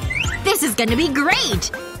 This is gonna be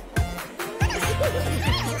great.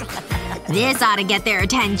 This ought to get their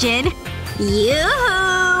attention.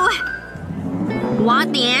 Yoo-hoo!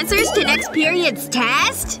 Want the answers to next period's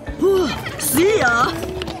test? See ya!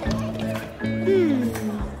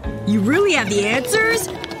 You really have the answers?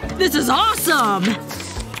 This is awesome!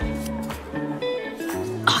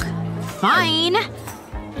 fine.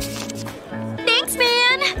 Thanks,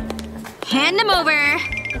 man! Hand them over.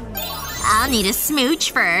 I'll need a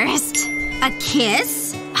smooch first. A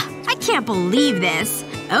kiss? I can't believe this.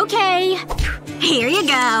 Okay. Here you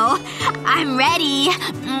go. I'm ready.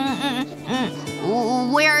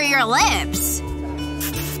 Where are your lips?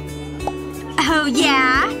 Oh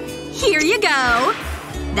yeah? Here you go.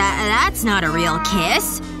 That's not a real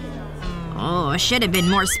kiss. Oh, should have been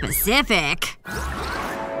more specific.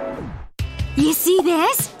 You see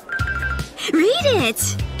this? Read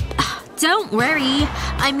it! Don't worry.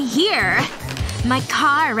 I'm here. My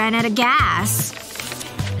car ran out of gas.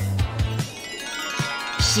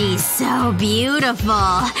 She's so beautiful.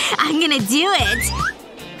 I'm gonna do it.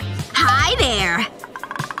 Hi there.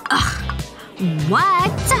 Ugh.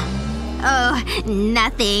 What? Oh,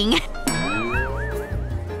 nothing.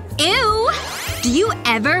 Ew! Do you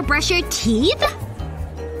ever brush your teeth?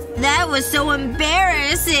 That was so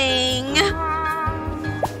embarrassing.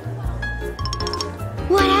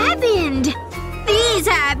 What happened? These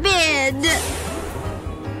happened.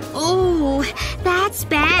 Oh, that's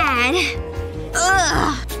bad.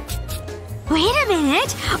 Ugh. Wait a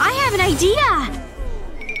minute. I have an idea.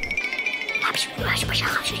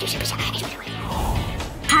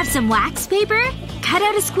 Have some wax paper? Cut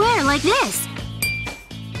out a square like this.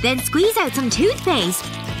 Then squeeze out some toothpaste.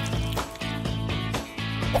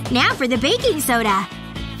 Now for the baking soda.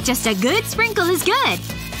 Just a good sprinkle is good.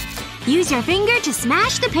 Use your finger to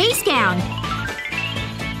smash the paste down.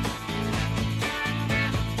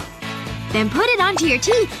 Then put it onto your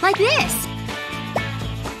teeth like this.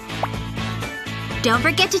 Don't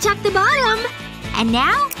forget to tuck the bottom. And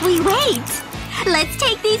now, we wait. Let's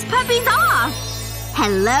take these puppies off.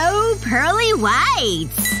 Hello, pearly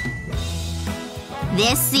whites.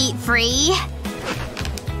 This seat free.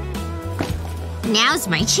 Now's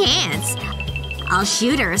my chance. I'll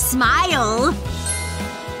shoot her a smile.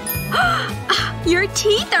 Your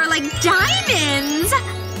teeth are like diamonds!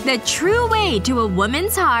 The true way to a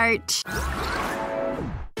woman's heart.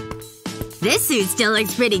 This suit still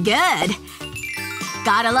looks pretty good.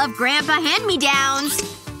 Gotta love grandpa hand-me-downs.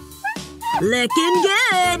 Looking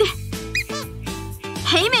good.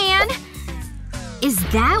 Hey, man. Is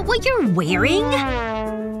that what you're wearing?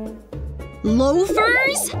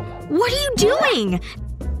 Loafers? What are you doing?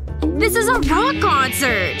 This is a rock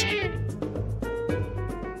concert.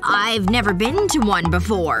 I've never been to one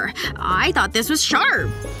before. I thought this was sharp.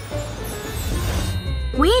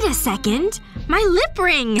 Wait a second. My lip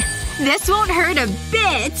ring. This won't hurt a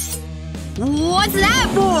bit. What's that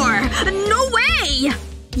for? No way!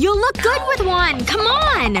 You'll look good with one. Come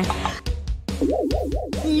on!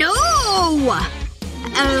 No!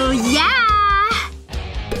 Oh, yeah!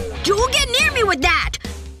 Don't get near me with that!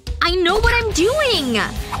 I know what I'm doing!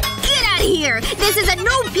 Get out of here! This is a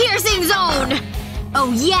no piercing zone!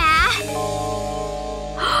 Oh, yeah?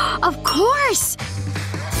 Of course!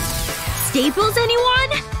 Staples,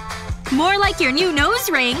 anyone? More like your new nose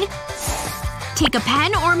ring. Take a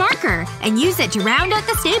pen or marker and use it to round out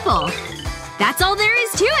the staple. That's all there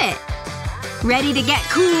is to it. Ready to get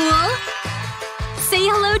cool? Say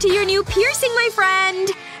hello to your new piercing, my friend!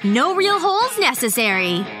 No real holes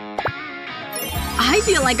necessary. I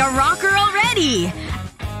feel like a rocker already!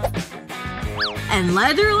 And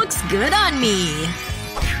leather looks good on me.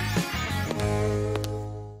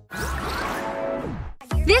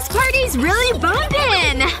 This party's really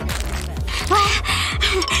bumpin'!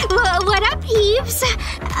 What up, peeps?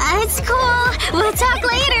 It's cool. We'll talk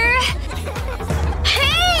later.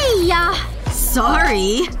 Hey!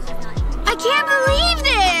 Sorry. I can't believe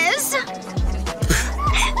this!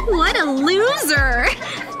 What a loser!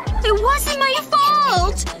 It wasn't my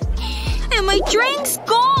fault! And my drink's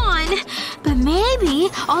gone! But maybe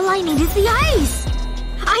all I need is the ice.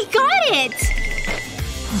 I got it!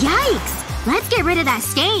 Yikes! Let's get rid of that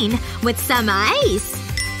stain with some ice.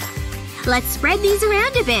 Let's spread these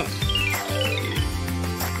around a bit.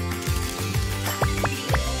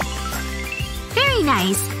 Very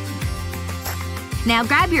nice. Now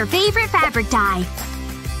grab your favorite fabric dye.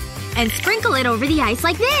 And sprinkle it over the ice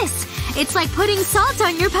like this. It's like putting salt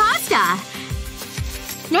on your pasta.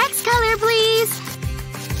 Next color, please.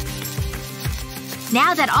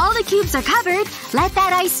 Now that all the cubes are covered, let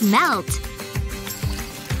that ice melt.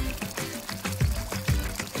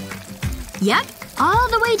 Yep, all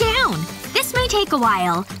the way down. This may take a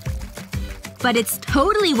while. But it's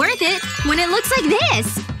totally worth it when it looks like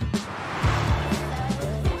this.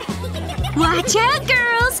 Watch out,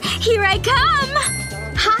 girls! Here I come!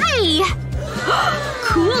 Hi!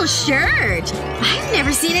 Cool shirt! I've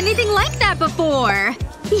never seen anything like that before.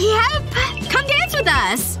 Yep! Come dance with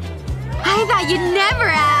us! I thought you'd never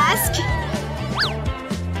ask.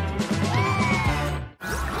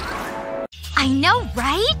 I know,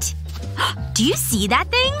 right? Do you see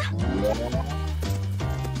that thing?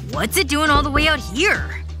 What's it doing all the way out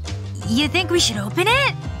here? You think we should open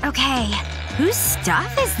it? Okay. Whose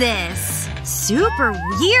stuff is this? Super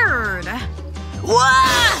weird. Whoa!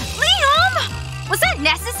 Liam! Was that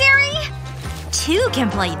necessary? Two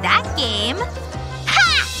can play that game.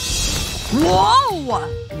 Ha! Whoa!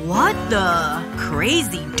 What the?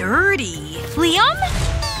 Crazy dirty. Liam?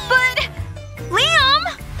 But… Liam?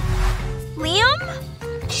 Liam?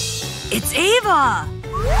 It's Ava!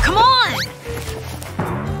 Come on!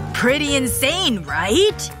 Pretty insane,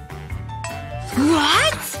 right?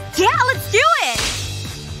 What? Yeah, let's do it!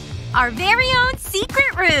 Our very own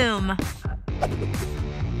secret room.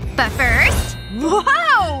 But first…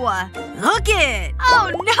 Whoa! Look it! Oh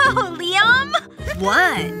no, Liam!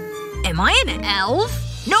 What? Am I an elf?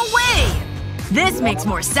 No way! This makes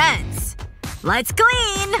more sense. Let's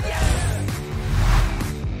clean!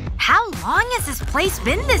 How long has this place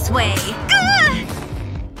been this way? Ugh!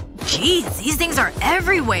 Jeez, these things are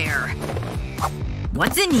everywhere.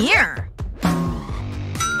 What's in here?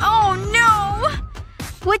 Oh no!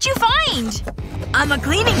 What'd you find? I'm a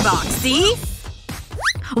cleaning box, see?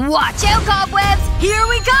 Watch out, cobwebs! Here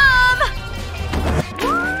we come!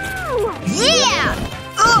 Yeah!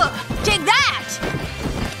 Ugh! Take that!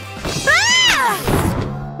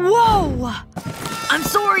 Ah! Whoa! I'm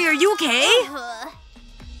sorry, are you okay?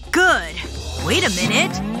 Good. Wait a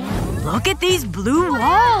minute. Look at these blue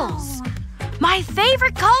walls. My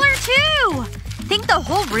favorite color, too! Think the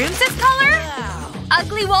whole room's this color?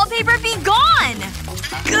 Ugly wallpaper be gone!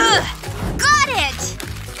 Ugh! Got it!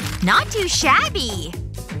 Not too shabby.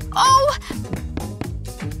 Oh!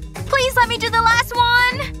 Please let me do the last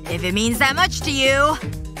one! If it means that much to you.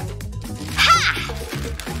 Ha!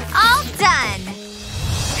 All done!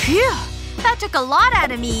 Phew. That took a lot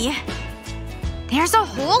out of me. There's a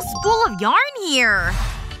whole spool of yarn here.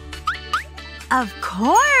 Of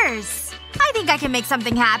course! I think I can make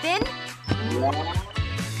something happen.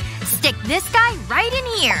 Stick this guy right in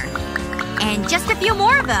here. And just a few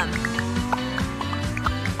more of them.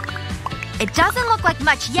 It doesn't look like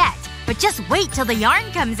much yet, but just wait till the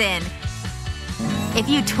yarn comes in. If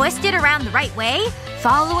you twist it around the right way,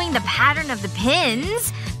 following the pattern of the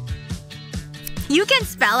pins, you can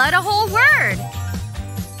spell out a whole word.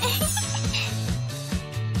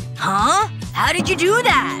 Huh? How did you do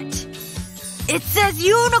that? It says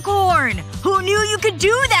unicorn! Who knew you could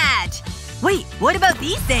do that? Wait, what about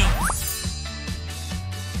these things?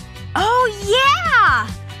 Oh yeah!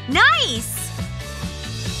 Nice!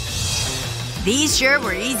 These sure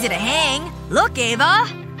were easy to hang. Look, Ava!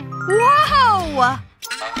 Whoa!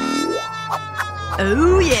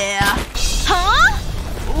 Oh yeah. Huh?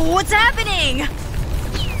 What's happening?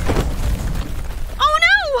 Oh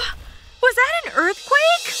no! Was that an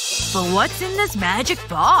earthquake? But what's in this magic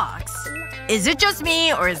box? Is it just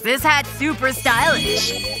me, or is this hat super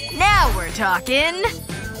stylish? Now we're talking.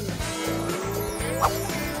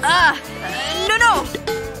 No.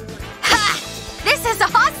 Ha! This is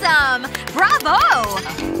awesome! Bravo!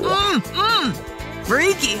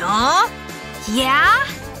 Freaky, huh? Yeah?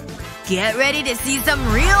 Get ready to see some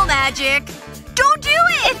real magic. Don't do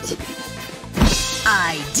it!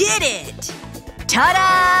 I did it!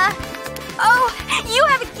 Ta-da! Oh, you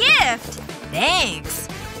have a gift! Thanks.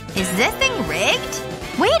 Is this thing rigged?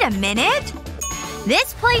 Wait a minute.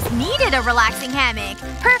 This place needed a relaxing hammock.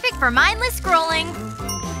 Perfect for mindless scrolling.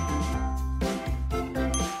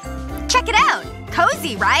 Check it out.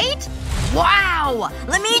 Cozy, right? Wow!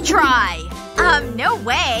 Let me try! No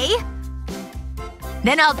way.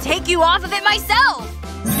 Then I'll take you off of it myself!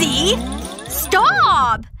 See?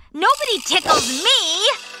 Stop! Nobody tickles me!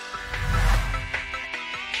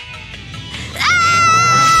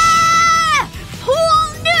 Ah!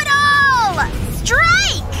 Pool noodle!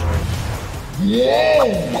 Strike! Yeah!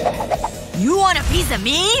 You want a piece of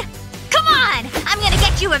me? Come on! I'm gonna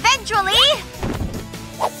get you eventually!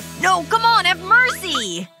 No, come on, have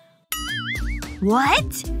mercy!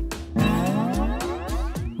 What?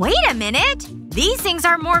 Wait a minute. These things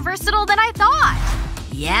are more versatile than I thought.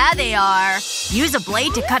 Yeah, they are. Use a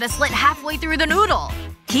blade to cut a slit halfway through the noodle.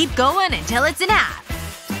 Keep going until it's in half.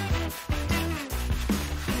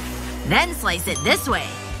 Then slice it this way.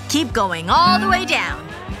 Keep going all the way down.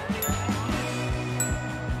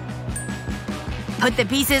 Put the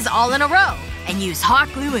pieces all in a row. And use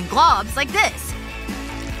hot glue and globs like this.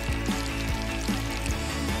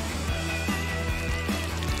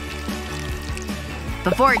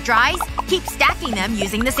 Before it dries, keep stacking them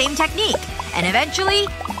using the same technique. And eventually,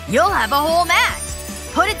 you'll have a whole mat.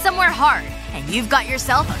 Put it somewhere hard, and you've got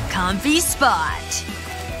yourself a comfy spot.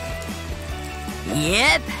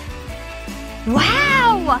 Yep.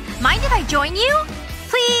 Wow! Mind if I join you?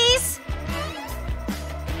 Please?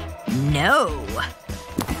 No.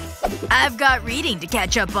 I've got reading to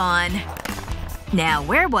catch up on. Now,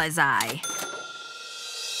 where was I?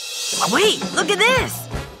 Wait, look at this!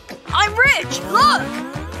 I'm rich! Look!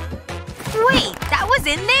 Wait, that was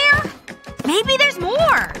in there? Maybe there's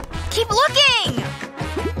more! Keep looking!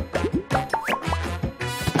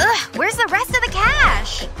 Ugh, where's the rest of the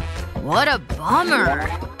cash? What a bummer.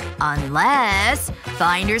 Unless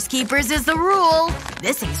finders keepers is the rule.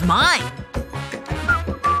 This thing's mine.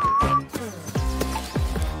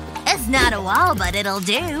 It's not a wall, but it'll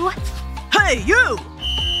do. Hey, you!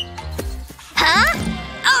 Huh?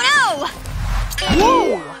 Oh no!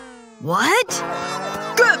 Whoa! What?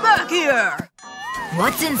 Get back here!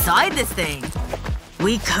 What's inside this thing?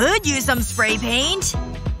 We could use some spray paint.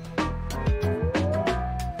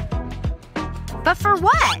 But for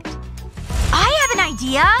what? I have an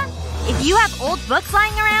idea! If you have old books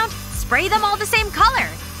lying around, spray them all the same color.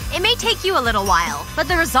 It may take you a little while, but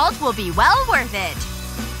the result will be well worth it.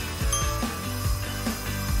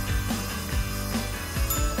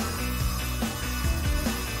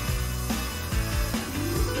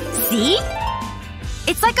 See?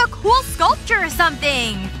 It's like a cool sculpture or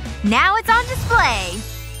something. Now it's on display.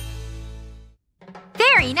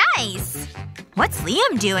 Very nice. What's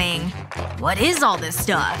Liam doing? What is all this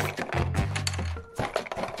stuff?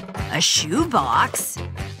 A shoebox?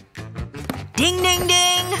 Ding ding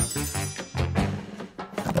ding!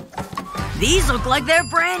 These look like they're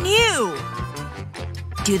brand new!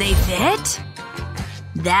 Do they fit?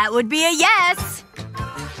 That would be a yes!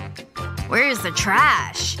 Where's the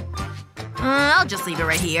trash? I'll just leave it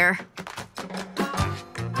right here.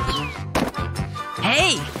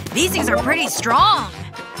 Hey! These things are pretty strong!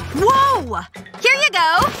 Whoa! Here you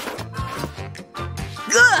go!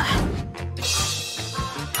 Ugh!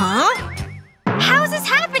 Huh? How is this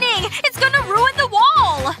happening? It's gonna ruin the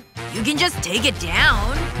wall! You can just take it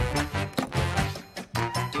down.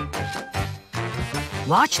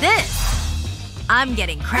 Watch this. I'm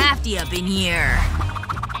getting crafty up in here.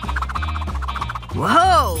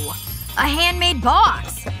 Whoa! A handmade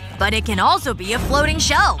box. But it can also be a floating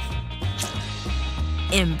shelf.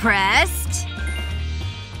 Impressed?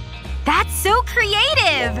 That's so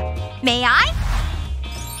creative! May I?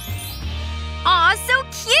 Aw, so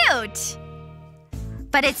cute!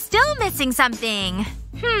 But it's still missing something.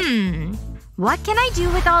 What can I do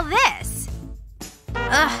with all this?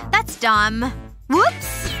 Ugh, that's dumb.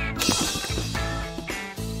 Whoops!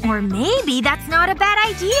 Or maybe that's not a bad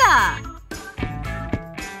idea.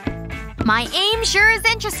 My aim sure is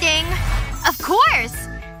interesting. Of course!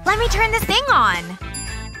 Let me turn this thing on.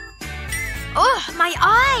 Ugh, my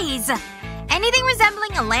eyes! Anything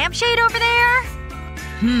resembling a lampshade over there?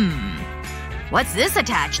 What's this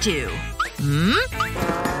attached to?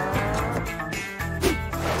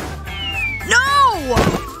 No!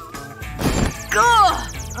 Ugh!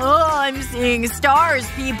 Oh, I'm seeing stars,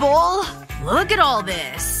 people. Look at all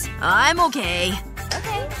this. I'm okay.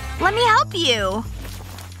 Okay. Let me help you.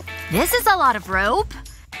 This is a lot of rope.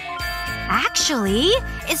 Actually,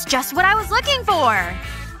 it's just what I was looking for.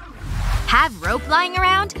 Have rope lying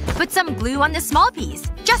around, put some glue on the small piece.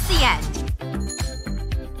 Just the end.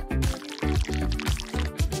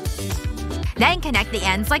 Then connect the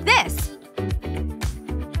ends like this.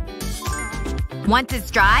 Once it's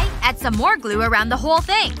dry, add some more glue around the whole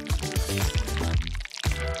thing.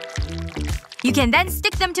 You can then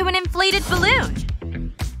stick them to an inflated balloon.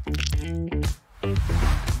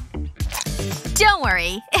 Don't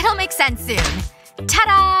worry, it'll make sense soon.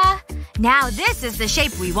 Ta-da! Now this is the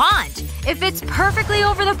shape we want. It fits perfectly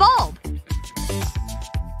over the bulb.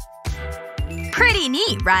 Pretty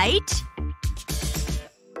neat, right?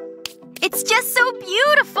 It's just so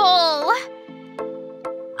beautiful!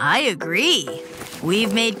 I agree.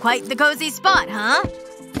 We've made quite the cozy spot, huh?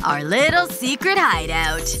 Our little secret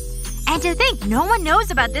hideout. And to think no one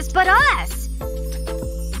knows about this but us!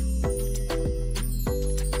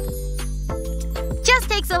 Just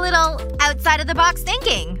takes a little outside-of-the-box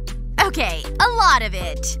thinking. Okay, a lot of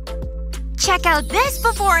it. Check out this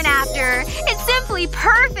before and after! It's simply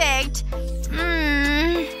perfect!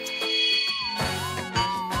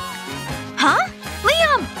 Huh?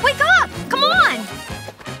 Liam! Wake up! Come on!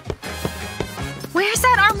 Where's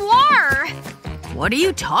that armoire? What are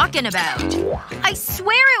you talking about? I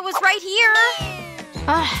swear it was right here!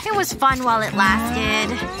 Ugh, it was fun while it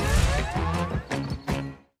lasted.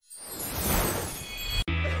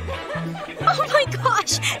 Oh my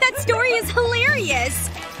gosh! That story is hilarious!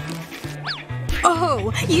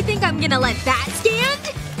 Oh, you think I'm gonna let that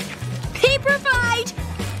stand? Paper fight!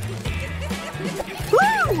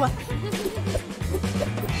 Woo!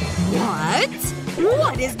 What?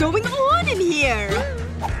 What is going on in here?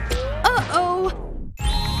 Uh-oh.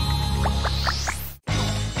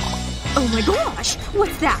 Oh my gosh!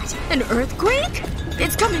 What's that? An earthquake?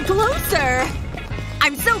 It's coming closer!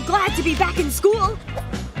 I'm so glad to be back in school!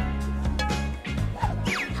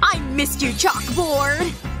 I missed you,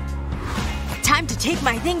 chalkboard! Time to take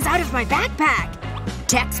my things out of my backpack!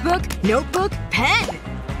 Textbook, notebook, pen!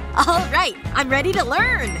 Alright, I'm ready to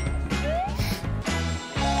learn!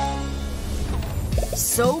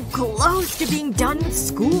 So close to being done with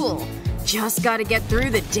school. Just gotta get through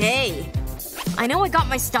the day. I know I got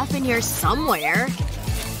my stuff in here somewhere.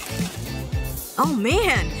 Oh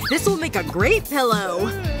man, this will make a great pillow.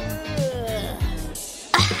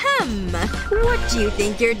 Ahem. What do you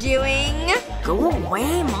think you're doing? Go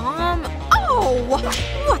away, Mom. Oh!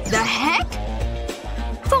 What the heck?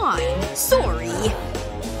 Fine. Sorry.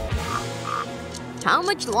 How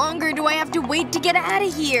much longer do I have to wait to get out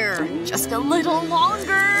of here? Just a little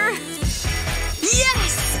longer.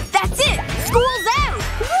 Yes! That's it! School's out!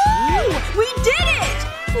 Woo! We did it!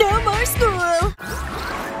 No more school!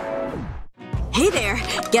 Hey there.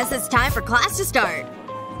 Guess it's time for class to start.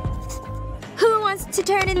 Who wants to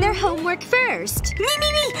turn in their homework first? Me!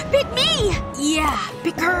 Pick me! Yeah,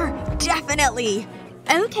 pick her. Definitely.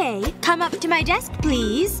 Okay. Come up to my desk,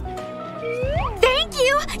 please. Thank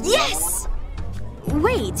you! Yes!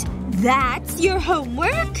 Wait. That's your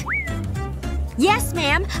homework? Yes,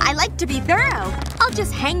 ma'am. I like to be thorough. I'll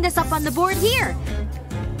just hang this up on the board here.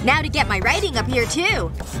 Now to get my writing up here,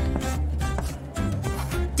 too.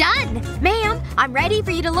 Done! Ma'am, I'm ready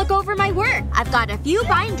for you to look over my work. I've got a few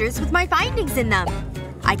binders with my findings in them.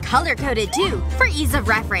 I color-coded, too, for ease of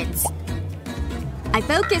reference. I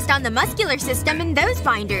focused on the muscular system in those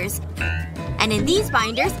binders. And in these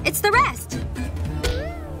binders, it's the rest.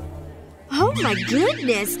 Oh my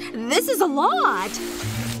goodness! This is a lot!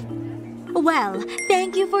 Well,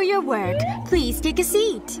 thank you for your work. Please take a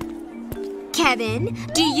seat. Kevin,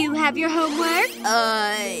 do you have your homework?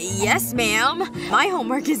 Yes, ma'am. My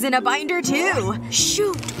homework is in a binder, too.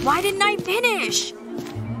 Shoot! Why didn't I finish?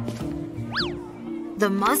 The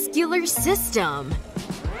muscular system.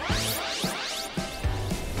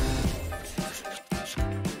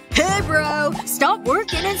 Hey, bro! Stop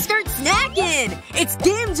working and start snacking! It's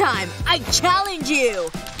game time! I challenge you!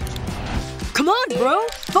 Come on, bro!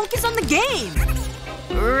 Focus on the game!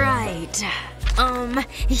 Right.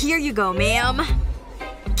 Here you go, ma'am.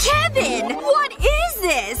 Kevin! What is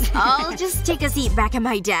this? I'll just take a seat back at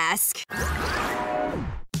my desk.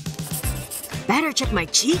 Better check my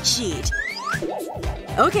cheat sheet.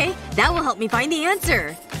 Okay, that will help me find the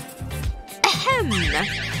answer. Ahem.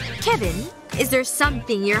 Kevin, is there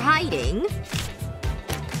something you're hiding?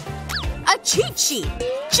 A cheat sheet!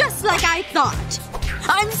 Just like I thought!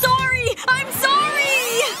 I'm sorry! I'm sorry!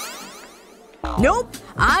 Nope.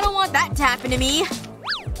 I don't want that to happen to me.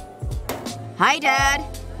 Hi, Dad.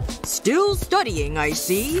 Still studying, I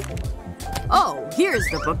see. Oh, here's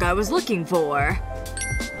the book I was looking for.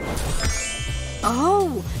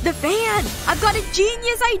 Oh, the fan! I've got a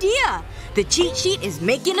genius idea! The cheat sheet is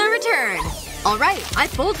making a return. Alright, I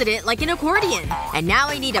folded it like an accordion. And now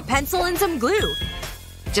I need a pencil and some glue.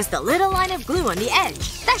 Just a little line of glue on the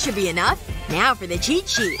edge. That should be enough. Now for the cheat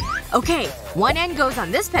sheet. Okay, one end goes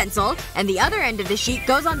on this pencil, and the other end of the sheet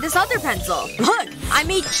goes on this other pencil. Look! I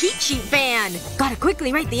made cheat sheet fan! Gotta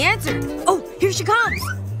quickly write the answer. Oh, here she comes!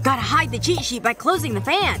 Gotta hide the cheat sheet by closing the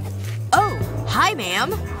fan. Oh, hi,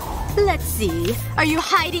 ma'am. Let's see. Are you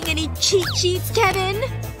hiding any cheat sheets, Kevin?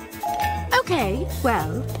 Okay,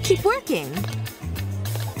 well, keep working.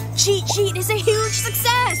 Cheat sheet is a huge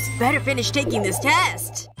success! Better finish taking this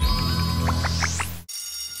test.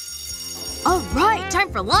 Alright,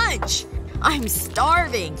 time for lunch! I'm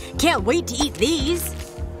starving. Can't wait to eat these.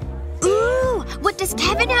 Ooh! What does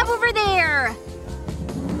Kevin have over there?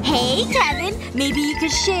 Hey, Kevin. Maybe you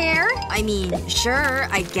could share? I mean, sure,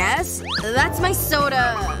 I guess. That's my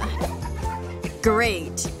soda.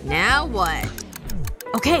 Great. Now what?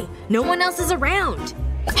 Okay, no one else is around.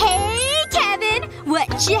 Hey, Kevin!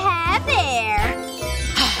 What you have there?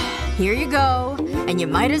 Here you go. And you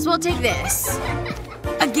might as well take this.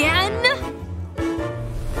 Again?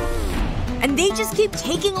 And they just keep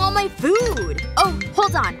taking all my food. Oh,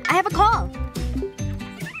 hold on. I have a call.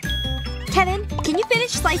 Kevin, can you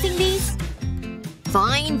finish slicing these?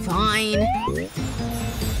 Fine, fine.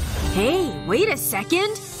 Hey, wait a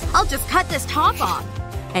second. I'll just cut this top off.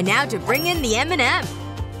 And now to bring in the M&M.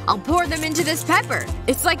 I'll pour them into this pepper.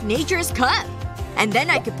 It's like nature's cup. And then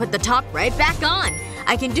I could put the top right back on.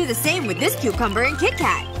 I can do the same with this cucumber and Kit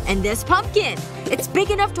Kat. And this pumpkin. It's big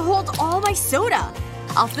enough to hold all my soda.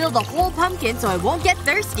 I'll fill the whole pumpkin so I won't get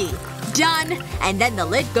thirsty. Done! And then the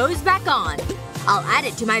lid goes back on. I'll add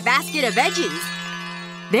it to my basket of veggies.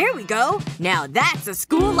 There we go. Now that's a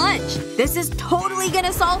school lunch. This is totally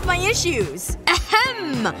gonna solve my issues.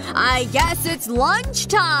 Ahem! I guess it's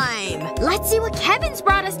lunchtime. Let's see what Kevin's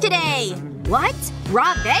brought us today. What?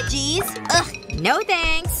 Raw veggies? Ugh, no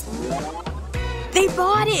thanks. They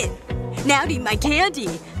bought it! Now I need my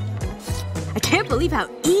candy. I can't believe how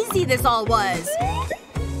easy this all was.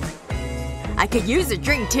 I could use a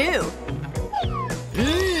drink too.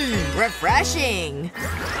 Mmm, refreshing.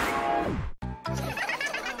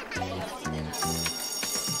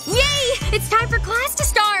 Yay! It's time for class to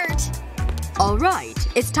start! Alright,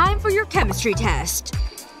 it's time for your chemistry test.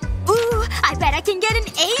 Ooh, I bet I can get an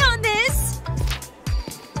A on this!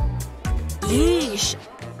 Yeesh.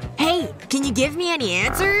 Hey, can you give me any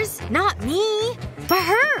answers? Not me. For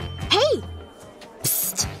her. Hey!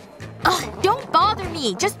 Psst. Ugh, don't bother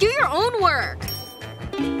me. Just do your own work.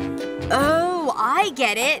 Oh, I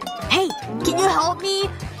get it. Hey, can you help me?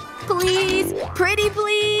 Please? Pretty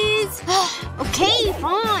please? Okay,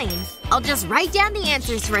 fine. I'll just write down the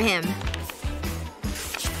answers for him.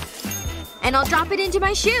 And I'll drop it into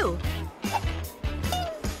my shoe.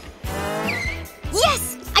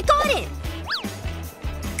 Yes! I got it!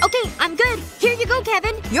 Okay, I'm good. Here you go,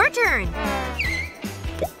 Kevin. Your turn.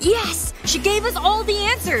 Yes! She gave us all the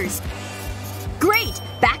answers! Great!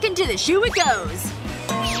 Back into the shoe it goes.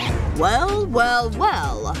 Well, well,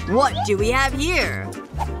 well. What do we have here?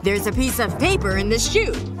 There's a piece of paper in this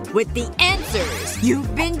shoe. With the answers.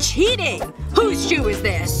 You've been cheating! Whose shoe is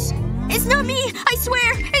this? It's not me! I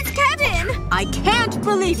swear! It's Kevin! I can't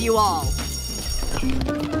believe you all.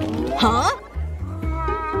 Huh?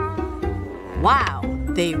 Wow.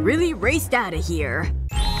 They really raced out of here.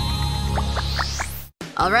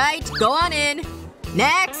 Alright, go on in.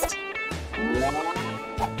 Next!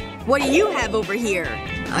 What do you have over here?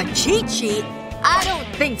 A cheat sheet? I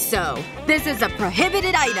don't think so. This is a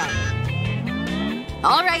prohibited item.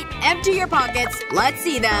 Alright, empty your pockets. Let's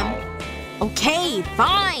see them. Okay,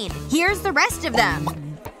 fine. Here's the rest of them.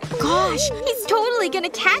 Gosh, he's totally gonna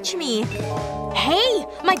catch me. Hey,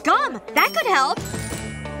 my gum! That could help.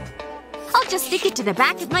 I'll just stick it to the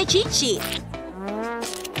back of my cheat sheet.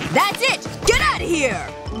 That's it! Get out of here!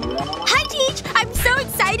 Hi, Teach! I'm so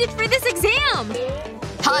excited for this exam!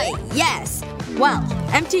 Hi, yes. Well,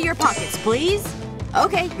 empty your pockets, please.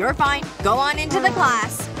 Okay, you're fine. Go on into the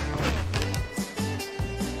class.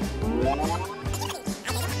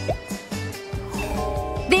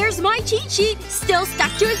 There's my cheat sheet, still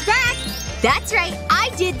stuck to his back. That's right, I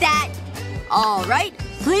did that. Alright,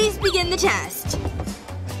 please begin the test.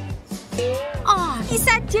 Aw, he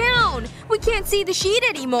sat down. We can't see the sheet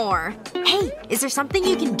anymore. Hey, is there something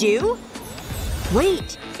you can do?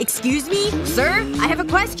 Wait, excuse me? Sir, I have a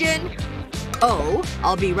question. Oh,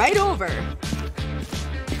 I'll be right over.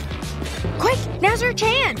 Quick, now's our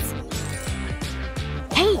chance.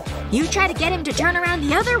 Hey, you try to get him to turn around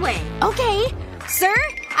the other way. Okay. Sir,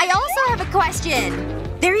 I also have a question.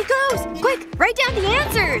 There he goes. Quick, write down the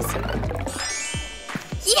answers.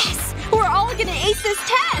 Yes! We're all gonna ace this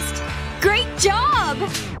test! Great job!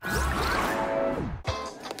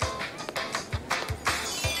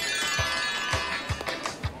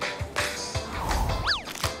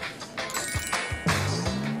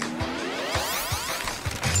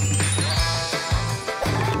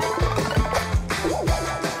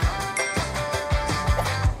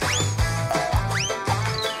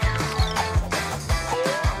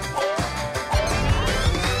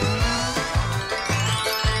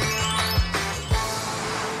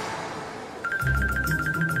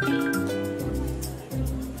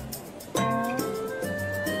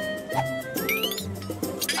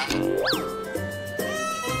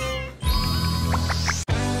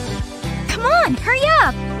 Hurry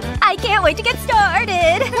up! I can't wait to get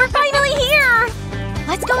started! We're finally here!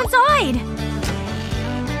 Let's go inside!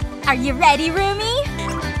 Are you ready, Rumi?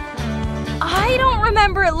 I don't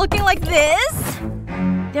remember it looking like this.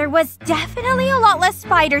 There was definitely a lot less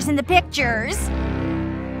spiders in the pictures.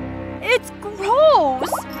 It's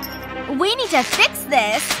gross! We need to fix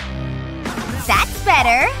this. That's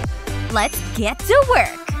better. Let's get to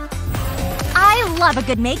work. I love a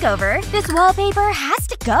good makeover. This wallpaper has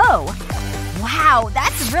to go. Wow,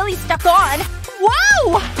 that's really stuck on.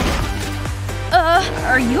 Whoa!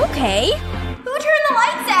 Are you okay? Who turned the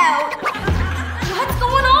lights out? What's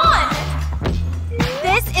going on?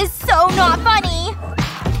 This is so not funny.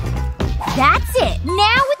 That's it.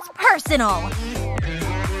 Now it's personal.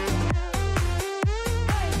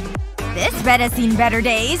 This bed has seen better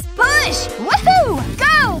days. Push! Woohoo!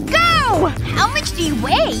 Go! Go! How much do you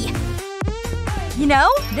weigh? You know,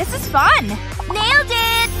 this is fun. Nailed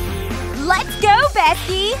it! Let's go,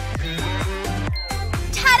 bestie!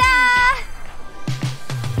 Ta-da!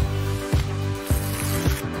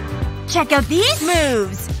 Check out these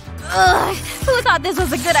moves! Ugh, who thought this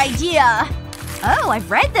was a good idea? Oh, I've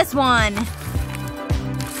read this one.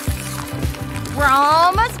 We're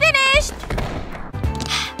almost finished!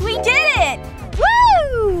 We did it!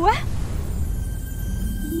 Woo!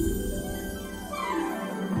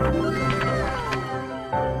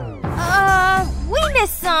 We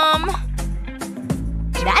missed some.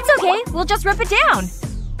 That's okay. We'll just rip it down.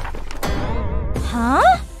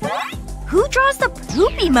 Huh? Who draws the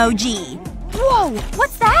poop emoji? Whoa!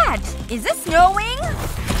 What's that? Is it snowing?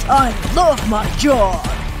 I love my job.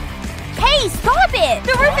 Hey, stop it!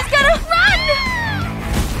 The roof is gonna run!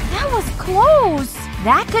 That was close.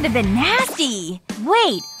 That could have been nasty.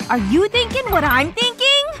 Wait, are you thinking what I'm thinking?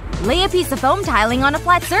 Lay a piece of foam tiling on a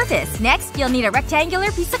flat surface. Next, you'll need a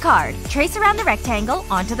rectangular piece of card. Trace around the rectangle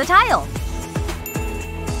onto the tile.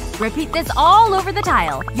 Repeat this all over the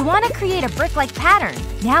tile. You want to create a brick-like pattern.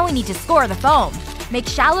 Now we need to score the foam. Make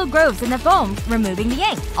shallow grooves in the foam, removing the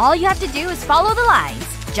ink. All you have to do is follow the lines.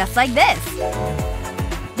 Just like this.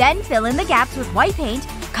 Then fill in the gaps with white paint,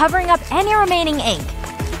 covering up any remaining ink.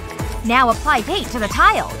 Now apply paint to the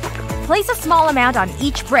tile. Place a small amount on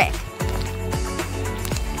each brick.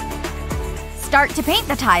 Start to paint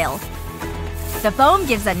the tile. The foam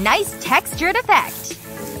gives a nice textured effect.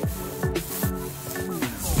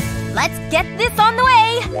 Let's get this on the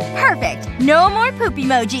way! Perfect! No more poop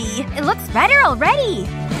emoji! It looks better already!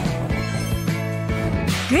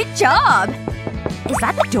 Good job! Is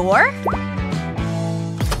that the door?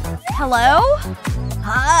 Hello?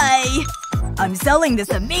 Hi. I'm selling this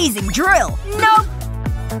amazing drill. Nope!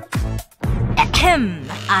 Ahem.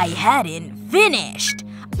 I hadn't finished.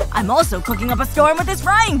 I'm also cooking up a storm with this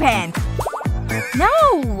frying pan.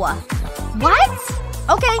 No! What?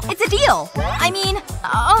 Okay, it's a deal. I mean,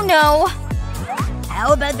 oh no.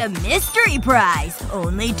 How about the mystery prize?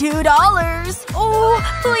 Only $2. Oh,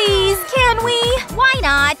 please, can we? Why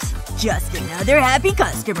not? Just another happy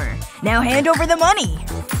customer. Now hand over the money.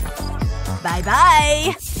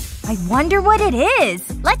 Bye-bye. I wonder what it is.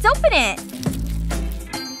 Let's open it.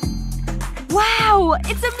 Wow!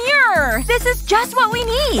 It's a mirror! This is just what we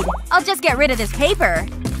need! I'll just get rid of this paper.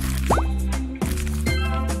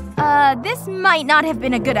 This might not have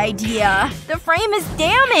been a good idea. The frame is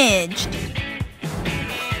damaged.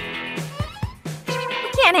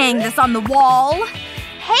 We can't hang this on the wall.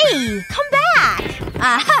 Hey! Come back!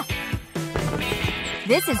 Aha!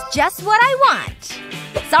 This is just what I want.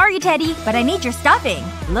 Sorry, Teddy, but I need your stuffing.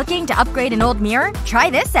 Looking to upgrade an old mirror? Try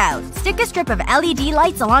this out. Stick a strip of LED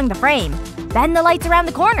lights along the frame. Bend the lights around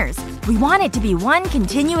the corners. We want it to be one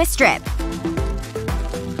continuous strip.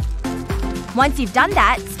 Once you've done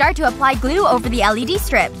that, start to apply glue over the LED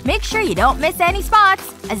strip. Make sure you don't miss any spots.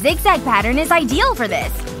 A zigzag pattern is ideal for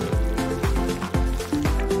this.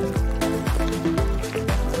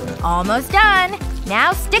 Almost done.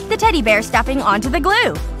 Now stick the teddy bear stuffing onto the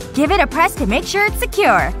glue. Give it a press to make sure it's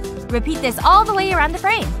secure. Repeat this all the way around the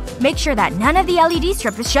frame. Make sure that none of the LED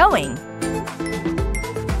strip is showing.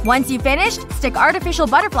 Once you've finished, stick artificial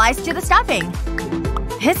butterflies to the stuffing.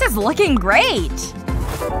 This is looking great!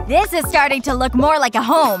 This is starting to look more like a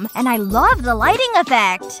home, and I love the lighting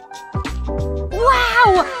effect.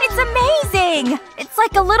 Wow! It's amazing! It's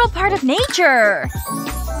like a little part of nature.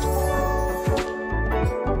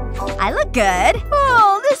 I look good.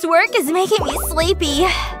 Oh, this work is making me sleepy.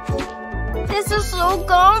 This is so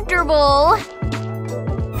comfortable.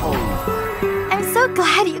 I'm so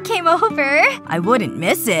glad you came over. I wouldn't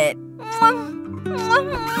miss it.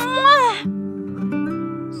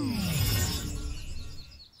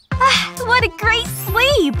 What a great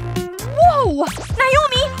sleep! Whoa!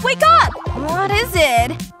 Naomi, wake up! What is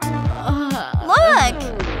it? Look!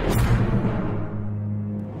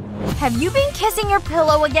 Have you been kissing your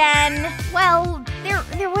pillow again? Well,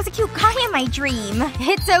 there was a cute guy in my dream.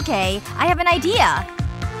 It's okay. I have an idea.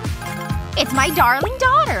 It's my darling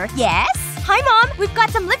daughter. Yes? Hi, Mom. We've got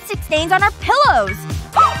some lipstick stains on our pillows.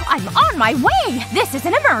 Oh, I'm on my way! This is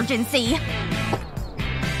an emergency.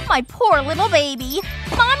 My poor little baby.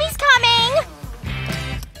 Mommy's coming!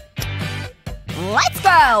 Let's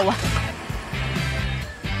go!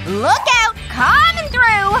 Look out! Coming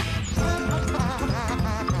through!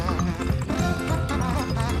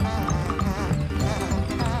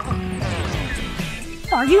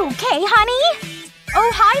 Are you okay, honey?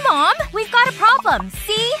 Oh, hi, Mom. We've got a problem.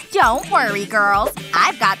 See? Don't worry, girls.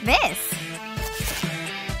 I've got this.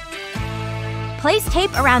 Place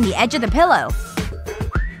tape around the edge of the pillow.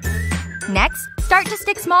 Next, Start to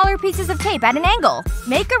stick smaller pieces of tape at an angle.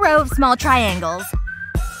 Make a row of small triangles.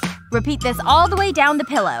 Repeat this all the way down the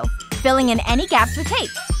pillow, filling in any gaps with tape.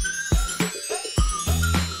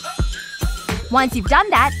 Once you've done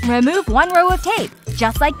that, remove one row of tape,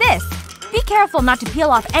 just like this. Be careful not to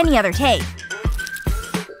peel off any other tape.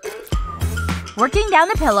 Working down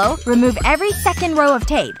the pillow, remove every second row of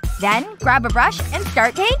tape. Then, grab a brush and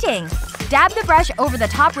start painting. Dab the brush over the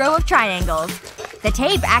top row of triangles. The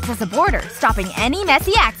tape acts as a border, stopping any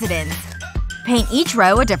messy accidents. Paint each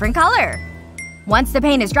row a different color. Once the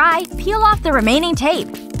paint is dry, peel off the remaining tape.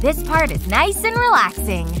 This part is nice and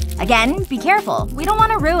relaxing. Again, be careful. We don't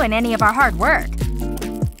want to ruin any of our hard work.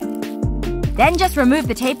 Then just remove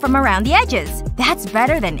the tape from around the edges. That's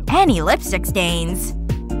better than any lipstick stains.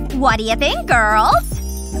 What do you think, girls?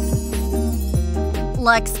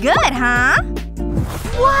 Looks good, huh?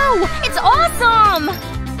 Whoa! It's awesome!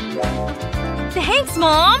 Thanks,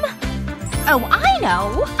 Mom! Oh, I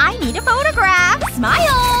know! I need a photograph!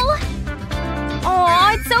 Smile!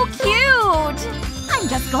 Aw, it's so cute! I'm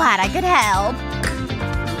just glad I could help.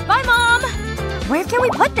 Bye, Mom! Where can we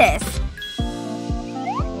put this?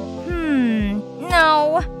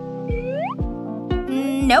 No.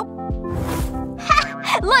 Nope.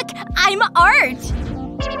 Ha! Look! I'm art!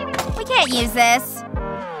 We can't use this.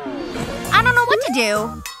 I don't know what to do.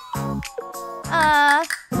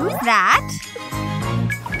 Who's that?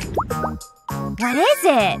 What is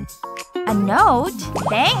it? A note?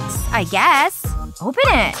 Thanks, I guess. Open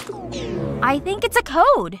it. I think it's a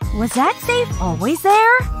code. Was that safe always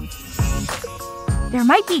there? There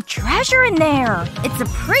might be treasure in there. It's a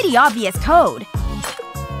pretty obvious code.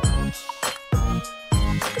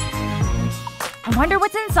 I wonder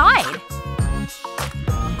what's inside.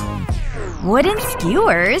 Wooden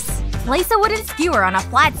skewers? Place a wooden skewer on a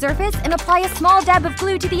flat surface and apply a small dab of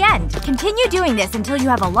glue to the end. Continue doing this until you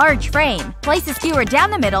have a large frame. Place a skewer down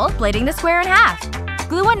the middle, splitting the square in half.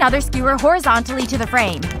 Glue another skewer horizontally to the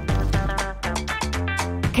frame.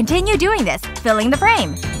 Continue doing this, filling the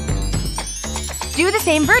frame. Do the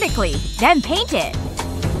same vertically, then paint it.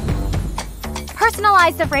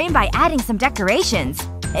 Personalize the frame by adding some decorations.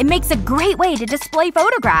 It makes a great way to display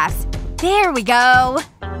photographs. There we go!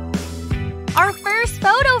 Our first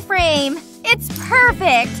photo frame! It's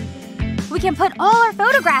perfect! We can put all our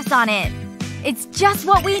photographs on it. It's just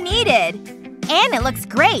what we needed. And it looks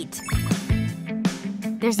great.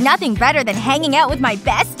 There's nothing better than hanging out with my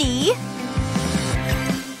bestie.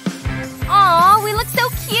 Aw, we look so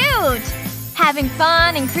cute! Having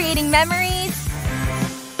fun and creating memories.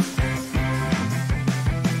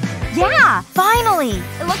 Yeah! Finally!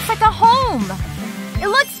 It looks like a home! It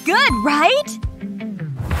looks good, right?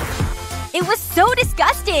 It was so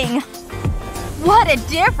disgusting! What a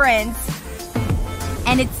difference!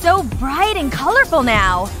 And it's so bright and colorful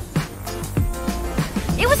now.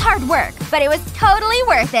 It was hard work, but it was totally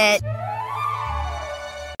worth it.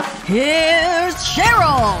 Here's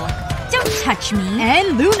Cheryl! Don't touch me.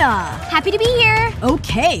 And Luna! Happy to be here.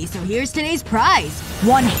 Okay, so here's today's prize.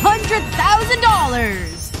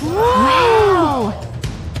 $100,000! Wow!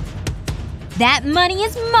 That money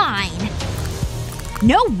is mine!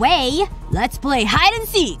 No way! Let's play hide and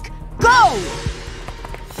seek! Go!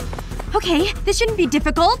 Okay, this shouldn't be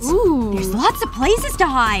difficult. Ooh. There's lots of places to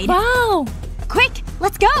hide. Wow! Quick,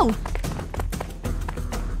 let's go!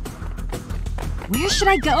 Where should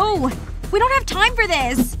I go? We don't have time for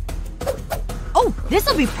this! Oh,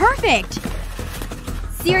 this'll be perfect!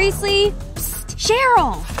 Seriously? Psst,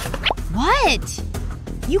 Cheryl! What?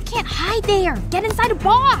 You can't hide there! Get inside a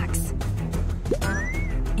box!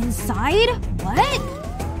 Inside? What?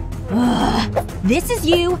 Ugh. This is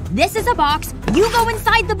you. This is a box. You go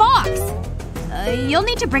inside the box. You'll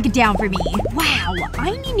need to break it down for me. Wow,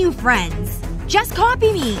 I need new friends. Just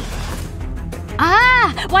copy me.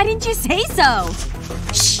 Ah, why didn't you say so?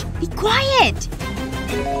 Shh, be quiet.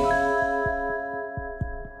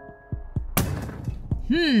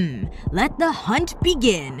 Let the hunt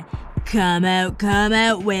begin. Come out,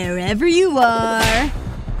 wherever you are.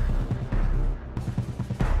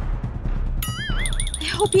 I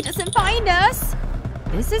hope he doesn't find us.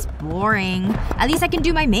 This is boring. At least I can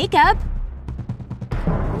do my makeup.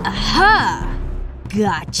 Aha!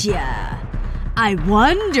 Gotcha. I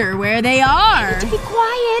wonder where they are. I need to be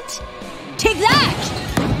quiet. Take that!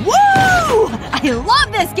 Woo! I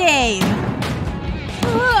love this game!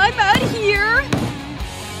 I'm out of here.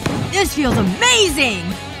 This feels amazing!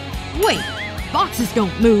 Wait, boxes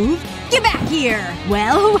don't move. Get back here!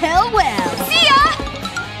 Well. See ya!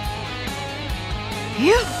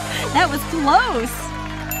 Phew, that was close.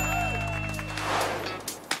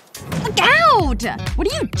 Look out! What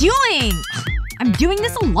are you doing? I'm doing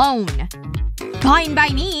this alone. Fine by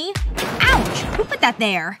me. Ouch! Who put that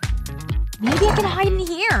there? Maybe I can hide in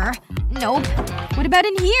here. Nope. What about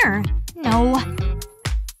in here? No.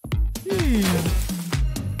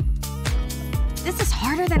 This is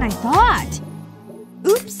harder than I thought.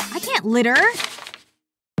 Oops. I can't litter.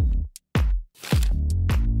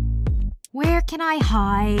 Where can I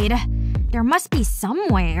hide? There must be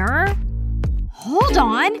somewhere. Hold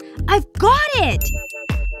on. I've got it!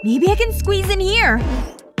 Maybe I can squeeze in here.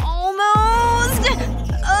 Almost!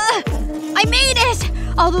 I made it!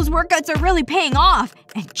 All those workouts are really paying off.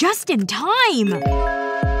 And just in time.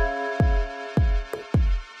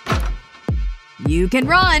 You can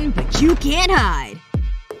run, but you can't hide.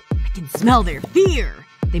 I can smell their fear.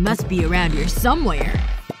 They must be around here somewhere.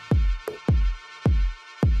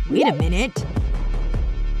 Wait a minute.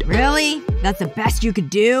 Really? That's the best you could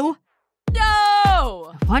do?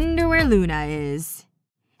 No! I wonder where Luna is.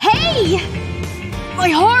 Hey! My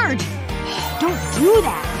heart! Don't do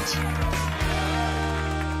that.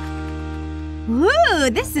 Ooh,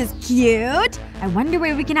 this is cute. I wonder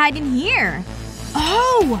where we can hide in here.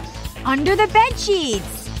 Oh! Under the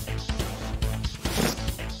bedsheets.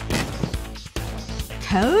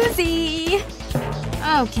 Cozy.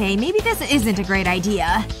 Okay, maybe this isn't a great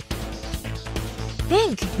idea.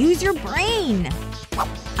 Think. Use your brain.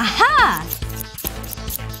 Aha!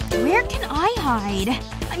 Where can I hide?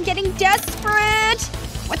 I'm getting desperate.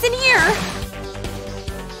 What's in here?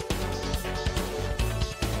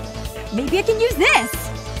 Maybe I can use this.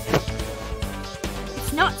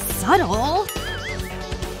 It's not subtle.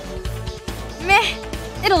 Meh.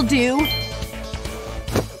 It'll do.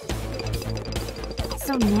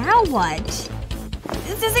 So now what?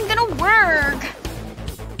 This isn't gonna work.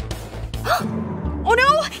 Oh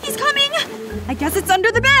no! He's coming! I guess it's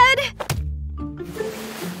under the bed.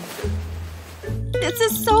 This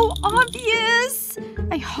is so obvious.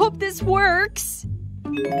 I hope this works.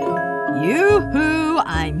 Yoo-hoo!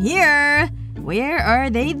 I'm here. Where are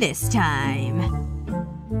they this time?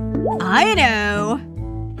 I know.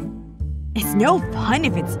 It's no fun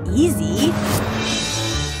if it's easy.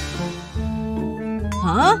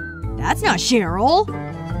 Huh? That's not Cheryl.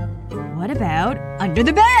 What about under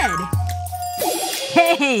the bed?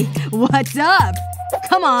 Hey! What's up?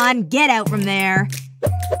 Come on, get out from there.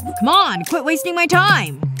 Come on, quit wasting my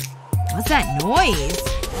time. What's that noise?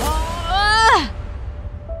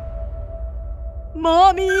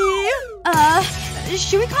 Mommy!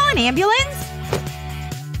 Should we call an ambulance?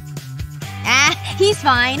 He's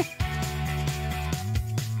fine.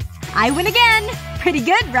 I win again. Pretty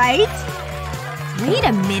good, right? Wait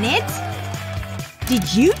a minute.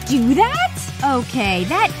 Did you do that? Okay,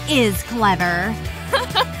 that is clever.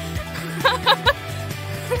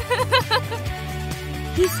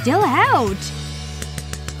 He's still out.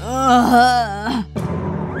 Ugh.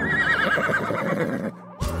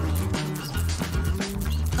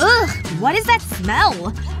 Ugh, what is that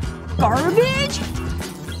smell? Garbage?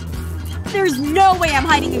 There's no way I'm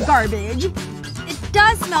hiding in garbage. It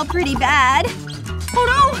does smell pretty bad. Oh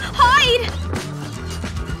no! Hide!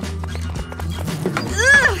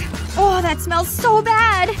 Ugh! Oh, that smells so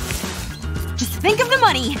bad. Just think of the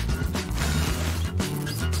money.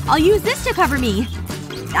 I'll use this to cover me.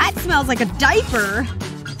 That smells like a diaper.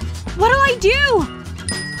 What do I do?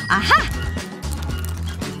 Aha!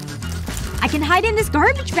 I can hide in this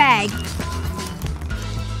garbage bag.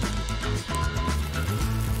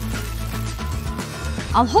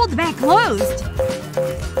 I'll hold the bag closed.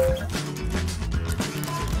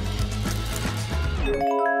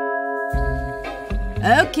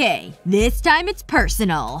 Okay. This time it's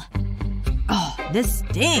personal. Oh, this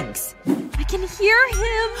stinks. I can hear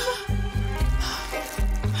him.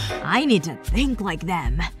 I need to think like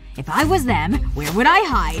them. If I was them, where would I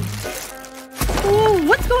hide? Oh,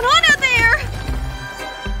 what's going on out there?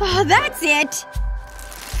 Oh, that's it.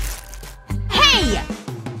 Hey!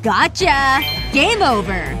 Gotcha! Game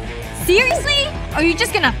over. Seriously? Are you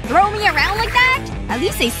just gonna throw me around like that? At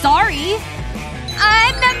least say sorry.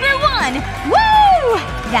 I'm #1! Woo!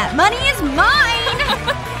 That money is mine!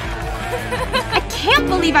 I can't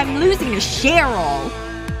believe I'm losing to Cheryl.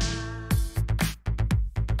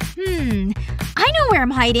 I know where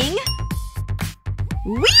I'm hiding.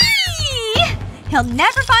 Whee! He'll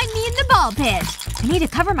never find me in the ball pit. I need to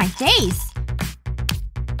cover my face.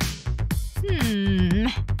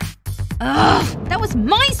 Ugh. That was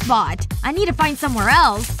my spot. I need to find somewhere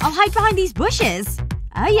else. I'll hide behind these bushes.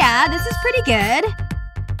 Oh yeah, this is pretty good.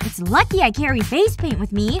 It's lucky I carry face paint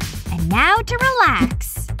with me. And now to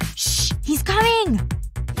relax. Shh! He's coming!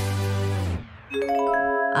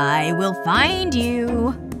 I will find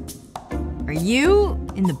you. Are you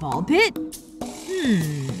in the ball pit?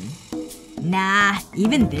 Nah,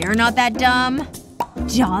 even they're not that dumb.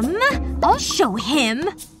 Dumb? I'll show him.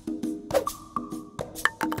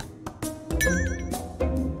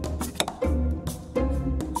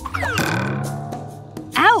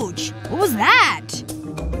 Ouch! What was that?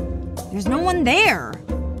 There's no one there.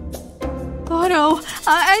 Oh no.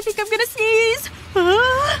 I think I'm gonna sneeze.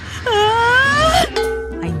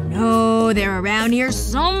 I know they're around here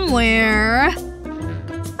somewhere.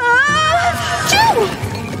 Achoo!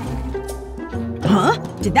 Huh?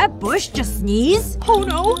 Did that bush just sneeze? Oh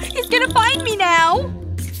no. He's gonna find me now.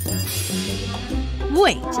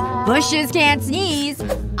 Wait. Bushes can't sneeze.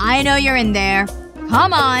 I know you're in there.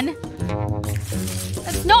 Come on.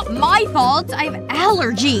 It's not my fault. I have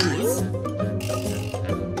allergies.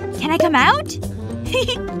 Can I come out?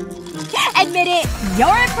 Admit it.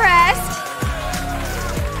 You're impressed.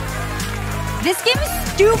 This game is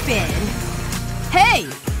stupid. Hey!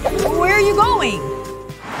 Where are you going?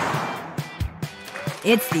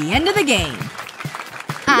 It's the end of the game.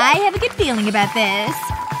 I have a good feeling about this.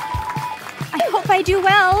 I hope I do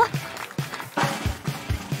well.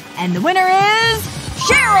 And the winner is…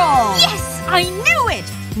 Cheryl! Yes! I knew it!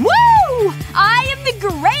 Woo! I am the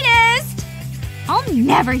greatest! I'll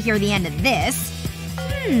never hear the end of this.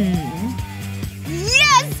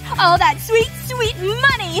 Yes! All that sweet, sweet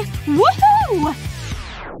money! Woohoo!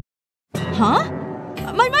 Huh?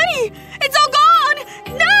 My money! It's all gone!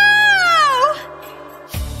 No!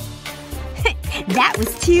 That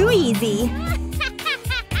was too easy.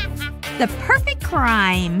 The perfect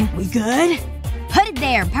crime. We good? Put it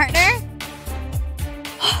there, partner.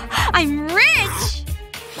 I'm rich!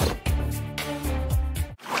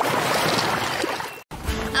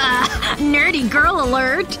 Nerdy girl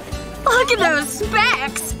alert. Look at those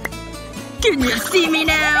specs! Can you see me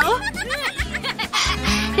now?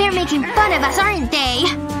 They're making fun of us, aren't they?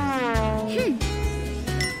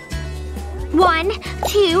 1,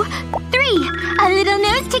 2, 3. A little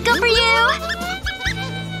nose tickle for you.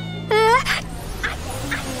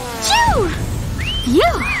 Phew!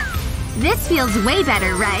 Phew! This feels way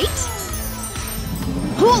better, right?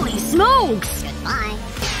 Holy smokes! Goodbye.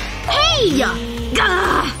 Hey!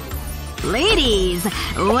 Gah! Ladies,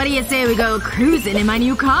 what do you say we go cruising in my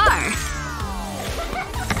new car?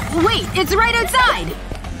 Wait, it's right outside!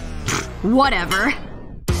 Whatever.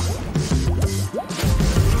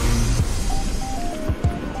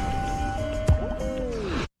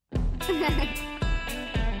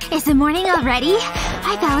 Is the morning already?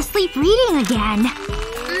 I fell asleep reading again.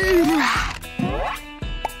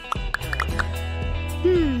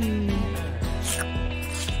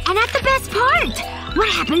 And at the best part! What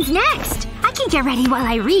happens next? I can get ready while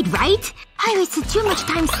I read, right? I wasted too much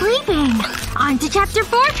time sleeping. On to chapter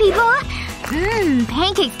 4, people!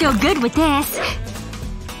 Pancakes go good with this.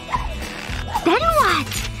 Then what?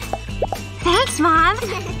 Thanks, Mom.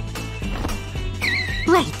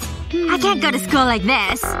 Wait. I can't go to school like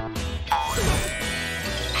this.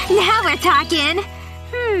 Now we're talking.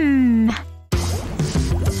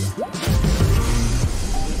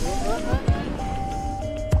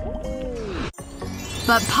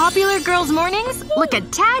 But popular girls' mornings look a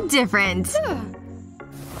tad different.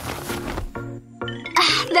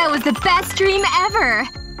 That was the best dream ever.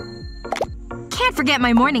 Can't forget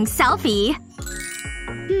my morning selfie.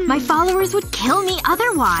 My followers would kill me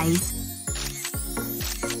otherwise.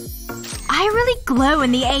 I really glow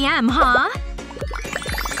in the AM, huh?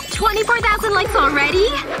 24,000 likes already?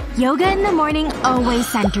 Yoga in the morning always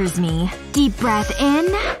centers me. Deep breath in.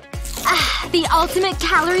 The ultimate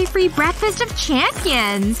calorie-free breakfast of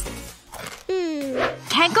champions.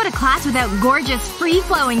 Can't go to class without gorgeous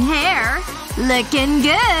free-flowing hair. Looking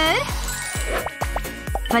good.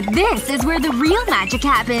 But this is where the real magic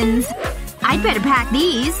happens. I'd better pack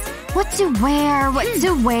these. What to wear? What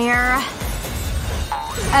to wear?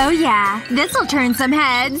 Oh yeah, this'll turn some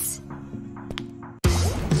heads.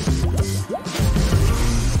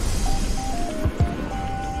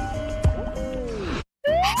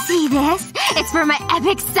 See this? It's for my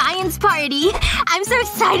epic science party! I'm so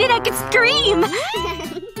excited I could scream!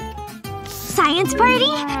 Science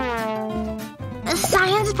party?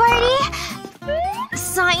 Science party?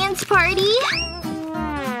 Science party?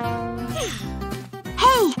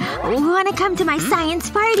 Hey! Wanna come to my science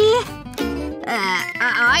party?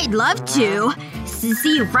 I'd love to.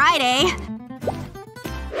 See you Friday.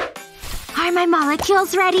 Are my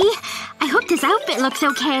molecules ready? I hope this outfit looks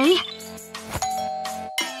okay.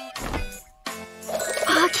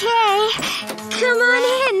 Okay. Come on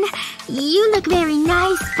in. You look very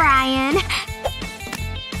nice, Brian.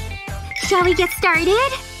 Shall we get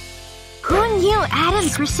started? Who knew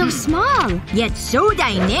atoms were so small, yet so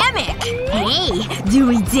dynamic? Hey, do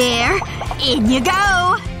we dare? In you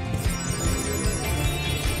go!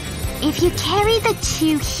 If you carry the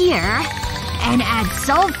 2 here and add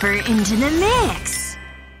sulfur into the mix.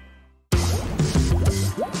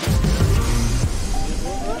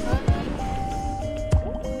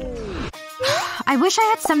 I wish I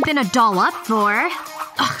had something to doll up for.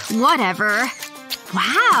 Ugh, whatever.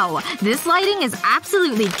 Wow, this lighting is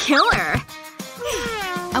absolutely killer.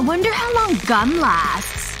 I wonder how long gum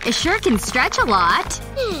lasts. It sure can stretch a lot.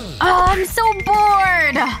 Oh, I'm so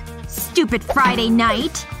bored! Stupid Friday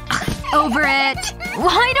night. Ugh, over it.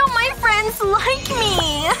 Why don't my friends like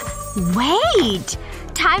me? Wait!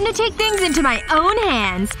 Time to take things into my own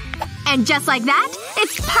hands. And just like that,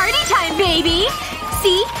 it's party time, baby!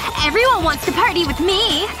 See? Everyone wants to party with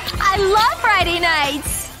me. I love Friday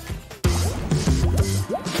nights!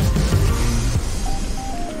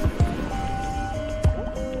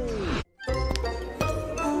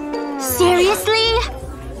 Seriously?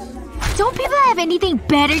 Don't people have anything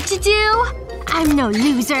better to do? I'm no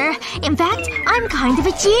loser. In fact, I'm kind of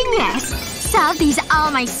a genius. Solve these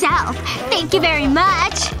all myself. Thank you very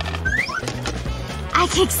much. I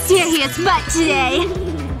kick serious butt today.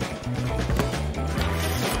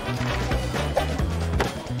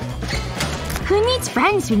 Who needs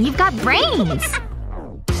friends when you've got brains?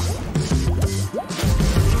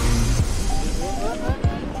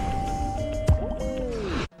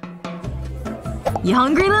 You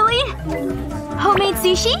hungry, Lily? Homemade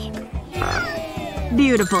sushi?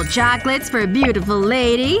 Beautiful chocolates for a beautiful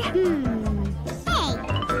lady.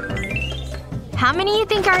 How many you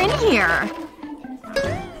think are in here?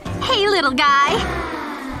 Hey, little guy.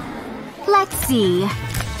 Let's see.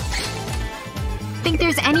 Think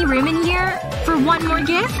there's any room in here for one more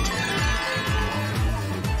gift?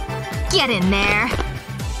 Get in there.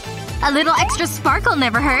 A little extra sparkle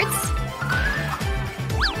never hurts.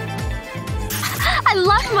 I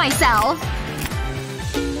love myself!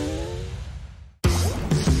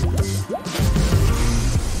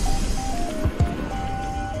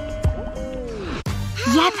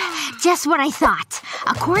 Yep, just what I thought.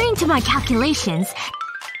 According to my calculations,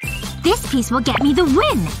 this piece will get me the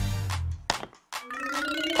win.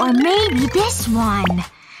 Or maybe this one.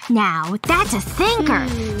 Now, that's a thinker.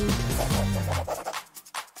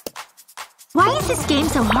 Why is this game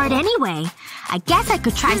so hard anyway? I guess I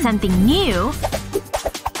could try something new.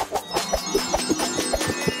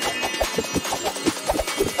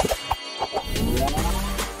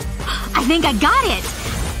 I think I got it!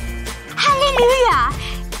 Hallelujah!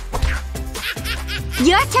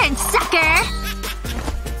 Your turn, sucker!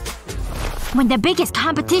 When the biggest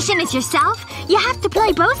competition is yourself, you have to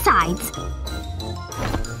play both sides.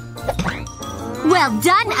 Well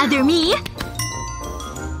done, other me!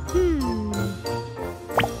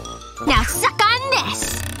 Now suck on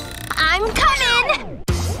this! I'm coming!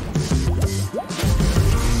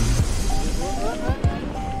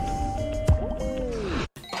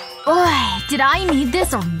 Boy, did I need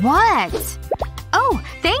this or what? Oh,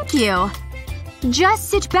 thank you. Just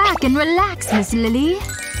sit back and relax, Miss Lily.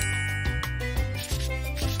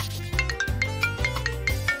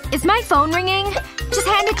 Is my phone ringing? Just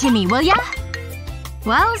hand it to me, will ya?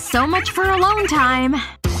 Well, so much for alone time.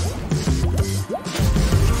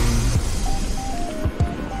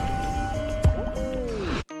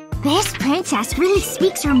 This princess really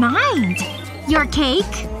speaks her mind. Your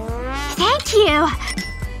cake? Thank you!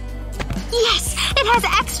 Yes! It has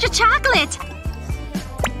extra chocolate!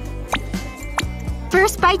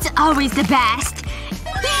 First bite's always the best.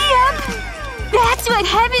 Yep! That's what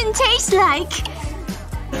heaven tastes like!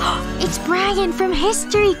 It's Brian from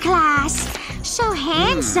history class. So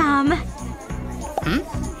handsome.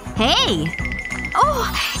 Hey! Oh!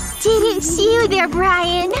 Didn't see you there,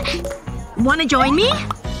 Brian. Wanna join me?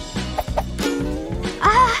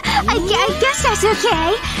 I guess that's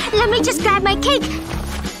okay. Let me just grab my cake.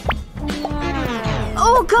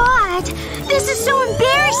 Oh god! This is so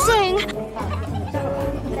embarrassing!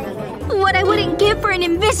 What I wouldn't give for an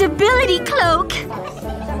invisibility cloak!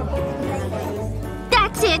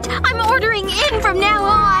 That's it! I'm ordering in from now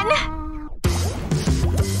on!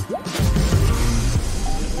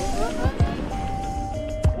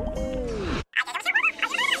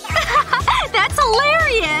 That's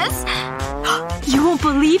hilarious! You won't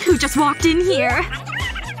believe who just walked in here.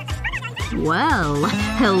 Well,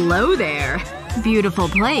 hello there. Beautiful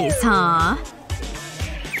place, huh?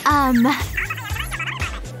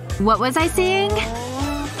 What was I saying?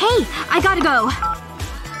 Hey! I gotta go.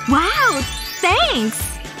 Wow! Thanks!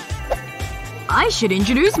 I should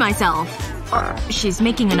introduce myself. She's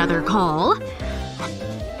making another call.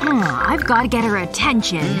 I've gotta get her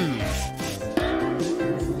attention.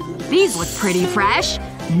 These look pretty fresh.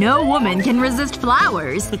 No woman can resist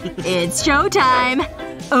flowers. It's showtime.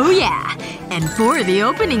 Oh yeah. And for the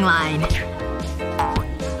opening line.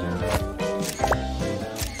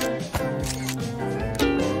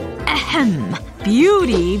 Ahem.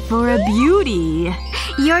 Beauty for a beauty.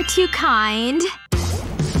 You're too kind.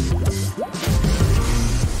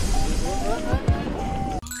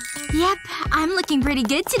 Yep, I'm looking pretty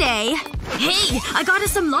good today. Hey! I got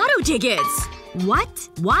us some lotto tickets! What?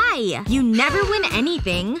 Why? You never win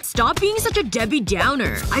anything. Stop being such a Debbie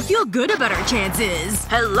Downer. I feel good about our chances.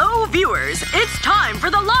 Hello, viewers. It's time for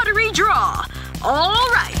the lottery draw.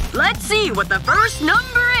 Alright, let's see what the first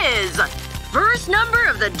number is. First number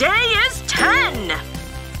of the day is 10.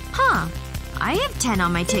 Huh. I have 10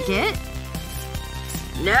 on my ticket.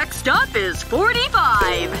 Next up is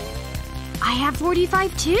 45. I have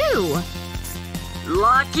 45 too.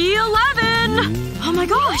 Lucky 11. Oh my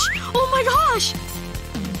gosh! Oh my gosh!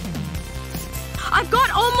 I've got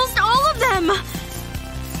almost all of them!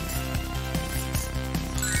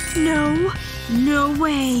 No. No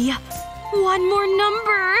way. One more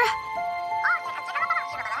number.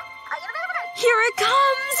 Here it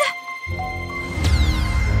comes!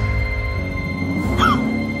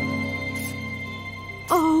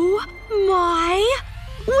 Oh my…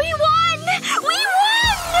 We won! We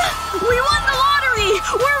won! We won the lottery!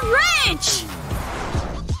 We're rich!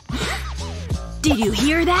 Did you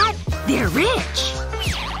hear that? They're rich.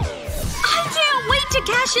 I can't wait to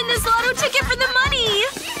cash in this lotto ticket for the money!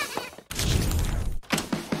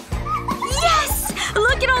 Yes!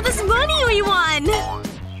 Look at all this money we won!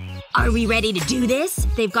 Are we ready to do this?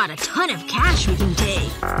 They've got a ton of cash we can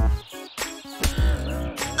take.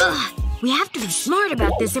 Ugh. We have to be smart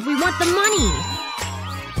about this if we want the money.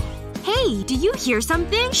 Hey, do you hear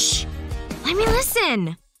something? Shh. Let me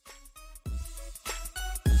listen.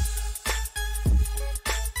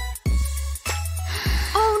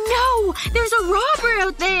 Oh no! There's a robber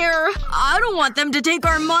out there! I don't want them to take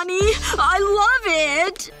our money. I love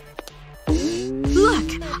it!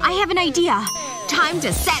 Look! I have an idea. Time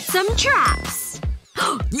to set some traps.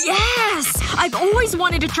 Yes! I've always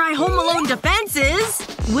wanted to try Home Alone defenses!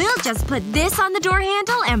 We'll just put this on the door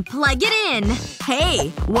handle and plug it in.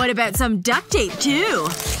 Hey, what about some duct tape, too?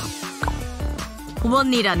 We'll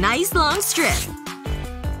need a nice long strip.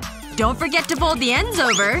 Don't forget to fold the ends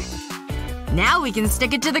over. Now we can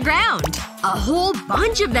stick it to the ground. A whole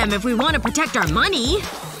bunch of them if we want to protect our money.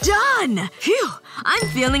 Done! Phew. I'm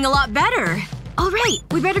feeling a lot better. Alright,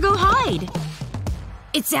 we better go hide.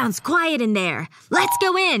 It sounds quiet in there. Let's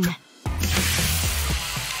go in.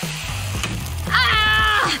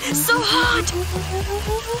 Ah! So hot!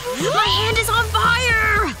 My hand is on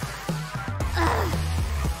fire!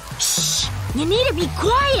 Shh! You need to be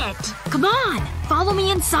quiet! Come on! Follow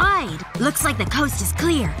me inside. Looks like the coast is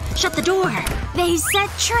clear. Shut the door. They set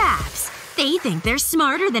traps. They think they're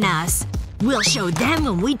smarter than us. We'll show them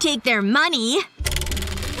when we take their money.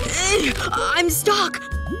 I'm stuck!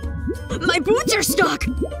 My boots are stuck!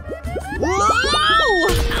 Whoa!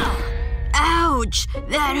 Ouch!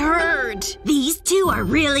 That hurt! These two are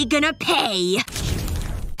really gonna pay.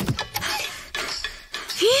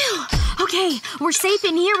 Phew! Okay, we're safe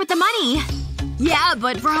in here with the money. Yeah,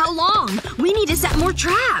 but for how long? We need to set more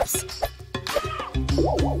traps.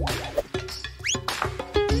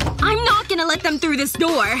 I'm not gonna let them through this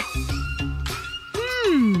door.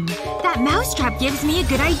 That mousetrap gives me a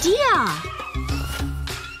good idea.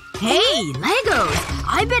 Hey, Legos!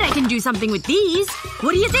 I bet I can do something with these.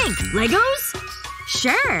 What do you think? Legos?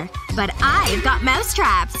 Sure. But I've got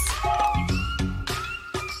mousetraps.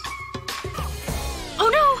 Oh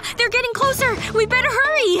no! They're getting closer! We better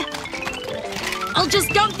hurry! I'll just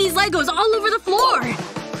dump these Legos all over the floor!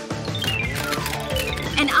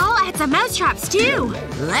 And I'll add some mousetraps, too!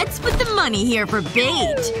 Let's put the money here for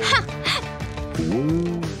bait.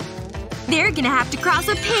 They're gonna have to cross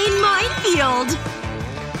a pain minefield!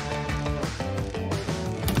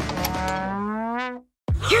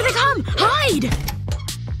 Here they come! Hide!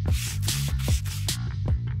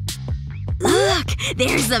 Look!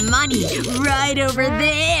 There's the money. Right over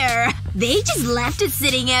there. They just left it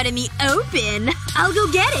sitting out in the open. I'll go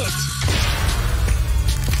get it.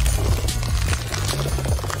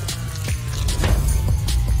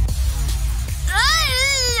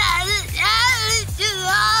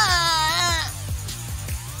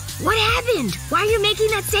 What happened? Why are you making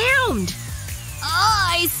that sound? Oh,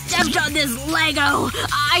 I stepped on this Lego.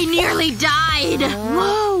 I nearly died.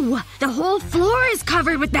 Whoa! The whole floor is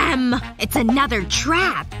covered with them. It's another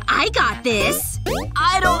trap. I got this.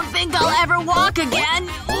 I don't think I'll ever walk again.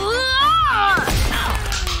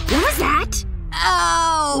 What was that?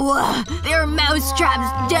 Ow! There are mouse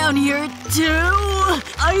traps down here, too.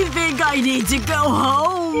 I think I need to go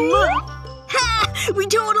home. Ha! We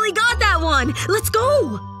totally got that one! Let's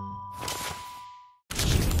go!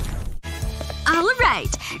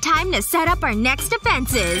 Alright, time to set up our next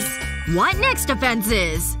offenses. What next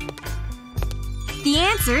offenses? The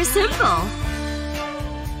answer is simple.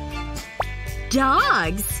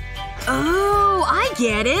 Dogs. Oh, I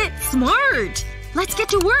get it. Smart. Let's get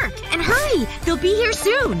to work. And hurry! They'll be here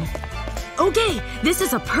soon. Okay, this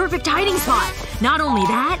is a perfect hiding spot. Not only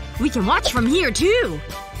that, we can watch from here, too.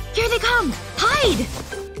 Here they come! Hide!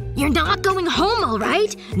 You're not going home,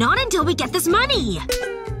 alright? Not until we get this money!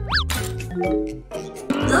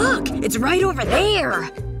 Look! It's right over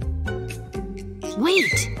there!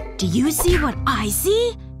 Wait. Do you see what I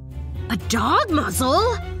see? A dog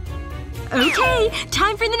muzzle? Okay,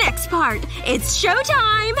 time for the next part. It's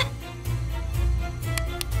showtime!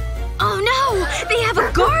 Oh no! They have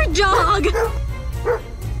a guard dog!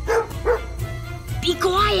 Be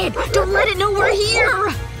quiet! Don't let it know we're here!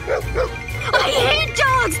 I hate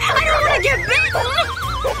dogs! I don't want to get bitten! No!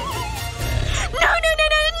 No, no, no,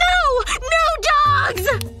 no! No dogs!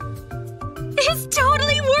 It's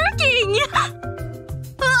totally working!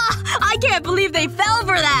 I can't believe they fell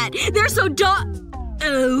for that! They're so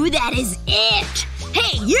Oh, that is it!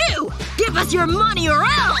 Hey, you! Give us your money or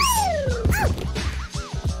else!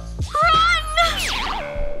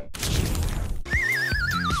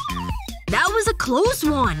 That was a close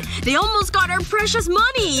one. They almost got our precious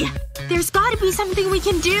money. There's gotta be something we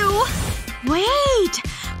can do. Wait!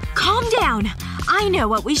 Calm down. I know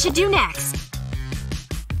what we should do next.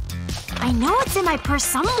 I know it's in my purse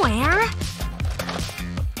somewhere.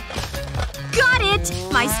 Got it!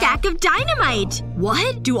 My stack of dynamite!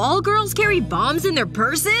 What? Do all girls carry bombs in their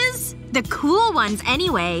purses? The cool ones,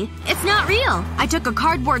 anyway. It's not real. I took a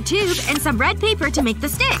cardboard tube and some red paper to make the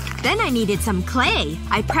stick. Then I needed some clay.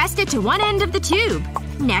 I pressed it to one end of the tube.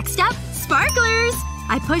 Next up, sparklers!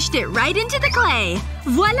 I pushed it right into the clay.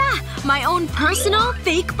 Voila! My own personal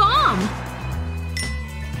fake bomb!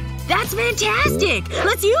 That's fantastic!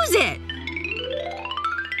 Let's use it!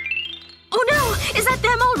 Oh no! Is that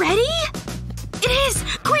them already? It is!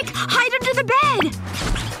 Quick! Hide under the bed!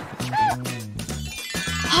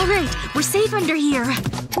 Alright, we're safe under here.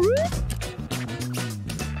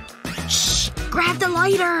 Shh! Grab the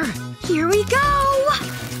lighter! Here we go!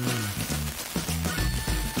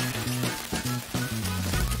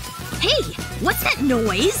 Hey! What's that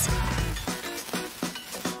noise?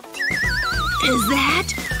 Is that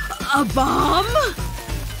a bomb?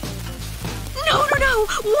 No, no, no!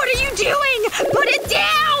 What are you doing? Put it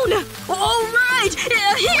down! Alright!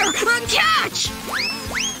 Here! Catch!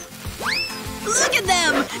 Look at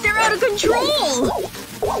them! They're out of control!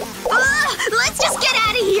 Let's just get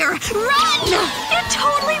out of here! Run! It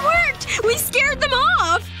totally worked! We scared them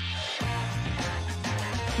off!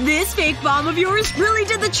 This fake bomb of yours really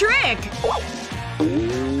did the trick!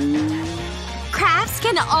 Crafts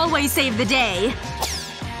can always save the day.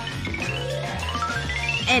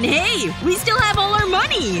 And hey! We still have all our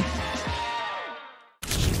money!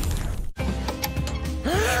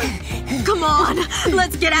 Come on!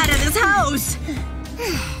 Let's get out of this house!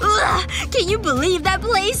 Ugh, can you believe that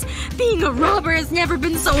place? Being a robber has never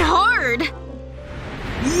been so hard!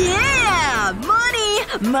 Yeah! Money!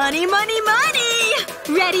 Money, money, money!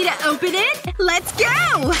 Ready to open it? Let's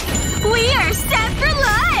go! We are set for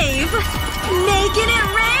life! Making it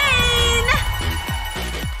rain!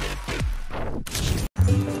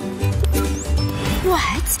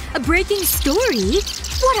 What? A breaking story?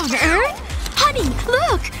 What on earth? Honey,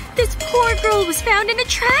 look! This poor girl was found in a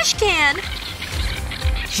trash can!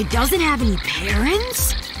 She doesn't have any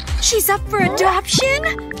parents? She's up for adoption?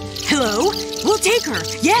 Hello? We'll take her,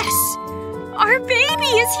 yes! Our baby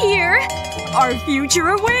is here! Our future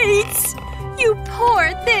awaits! You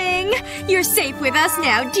poor thing! You're safe with us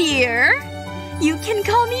now, dear! You can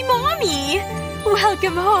call me Mommy!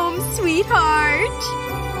 Welcome home, sweetheart!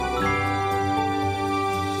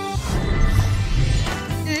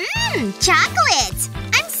 Chocolate!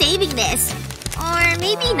 I'm saving this. Or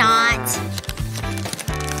maybe not.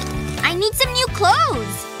 I need some new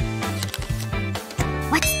clothes.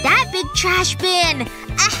 What's that big trash bin?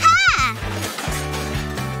 Aha!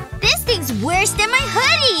 This thing's worse than my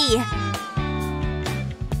hoodie!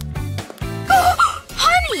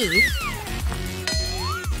 Honey!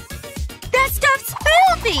 That stuff's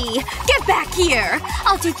filthy! Get back here!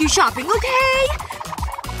 I'll take you shopping, okay?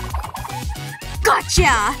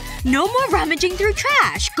 Gotcha! No more rummaging through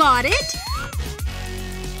trash. Got it?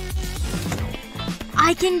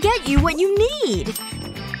 I can get you what you need.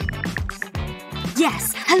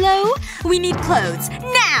 Yes. Hello? We need clothes.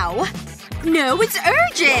 Now! No, it's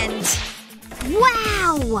urgent!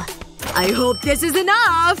 Wow! I hope this is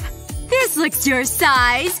enough! This looks your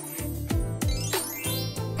size.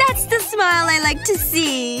 That's the smile I like to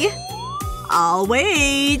see. I'll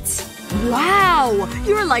wait. Wow!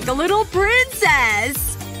 You're like a little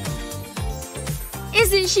princess!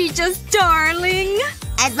 Isn't she just darling?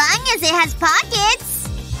 As long as it has pockets.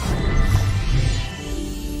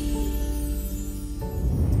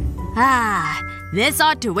 Ah, this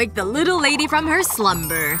ought to wake the little lady from her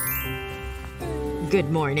slumber. Good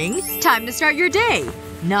morning. Time to start your day.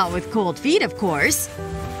 Not with cold feet, of course.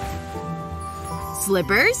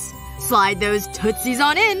 Slippers? Slide those tootsies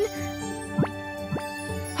on in.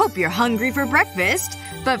 Hope you're hungry for breakfast.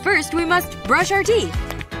 But first we must brush our teeth.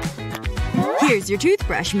 Here's your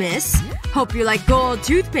toothbrush, miss. Hope you like gold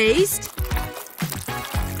toothpaste.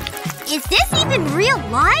 Is this even real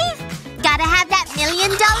life? Gotta have that $1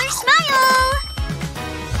 million smile!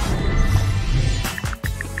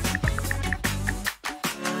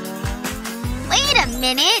 Wait a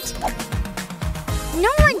minute.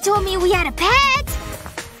 No one told me we had a pet.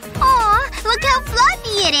 Aw, look how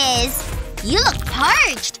fluffy it is. You look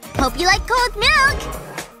parched. Hope you like cold milk.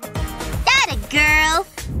 That a girl.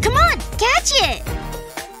 Come on, catch it.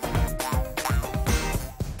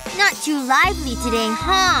 Not too lively today,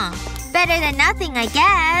 huh? Better than nothing, I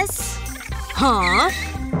guess. Huh?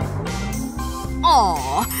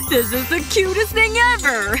 Aw, this is the cutest thing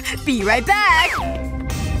ever! Be right back!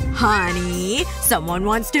 Honey, someone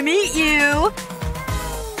wants to meet you!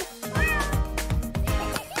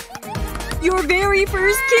 Your very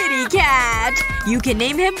first kitty cat! You can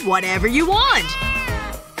name him whatever you want!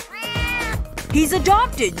 He's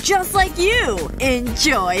adopted just like you!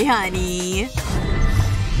 Enjoy, honey!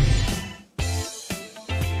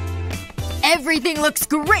 Everything looks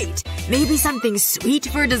great! Maybe something sweet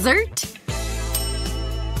for dessert?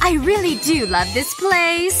 I really do love this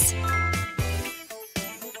place.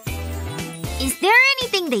 Is there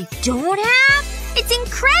anything they don't have? It's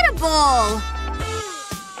incredible!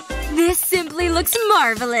 This simply looks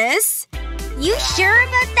marvelous. You sure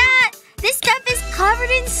about that? This stuff is covered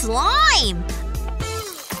in slime.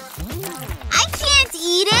 I can't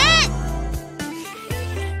eat it!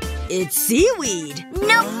 It's seaweed.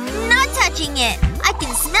 Nope, not touching it. I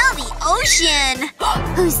can smell the ocean.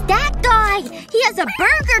 Who's that guy? He has a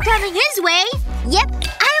burger coming his way. Yep,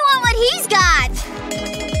 I want what he's got.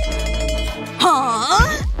 Huh?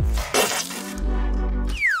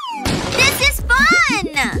 This is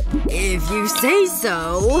fun! If you say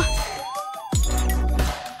so.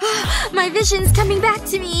 My vision's coming back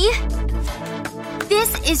to me.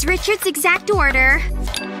 This is Richard's exact order.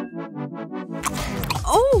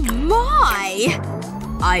 Oh my!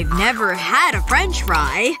 I've never had a french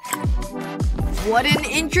fry. What an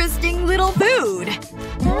interesting little food.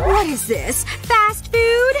 What is this? Fast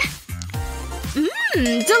food?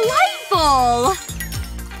 Mmm, delightful!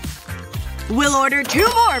 We'll order 2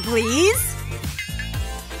 more, please.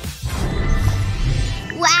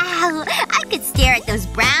 Wow, I could stare at those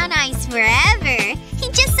brown eyes forever. He's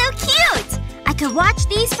just so cute. I could watch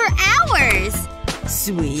these for hours.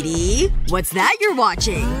 Sweetie, what's that you're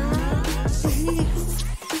watching?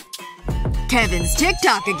 Kevin's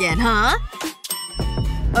TikTok again, huh?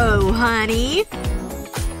 Oh, honey.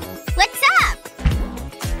 What's up?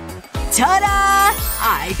 Ta-da!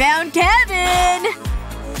 I found Kevin!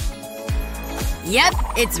 Yep,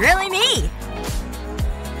 it's really me.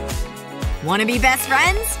 Wanna be best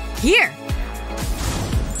friends? Here.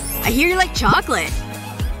 I hear you like chocolate.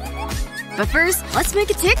 But first, let's make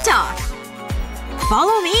a TikTok.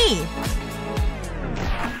 Follow me.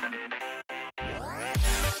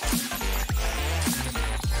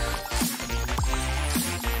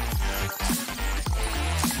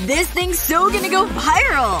 This thing's so gonna go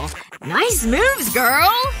viral! Nice moves,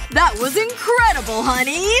 girl! That was incredible,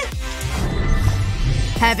 honey!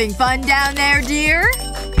 Having fun down there, dear?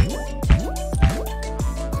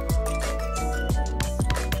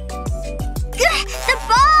 The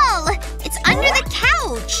ball! It's under the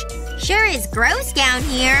couch! Sure is gross down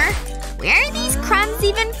here. Where are these crumbs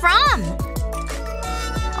even from?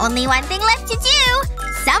 Only one thing left to do.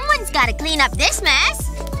 Someone's gotta clean up this mess.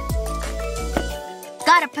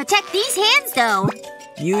 Gotta protect these hands, though.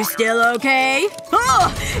 You still okay?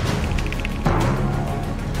 Oh!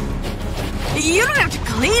 You don't have to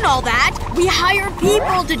clean all that! We hire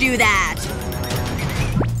people to do that!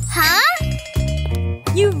 Huh?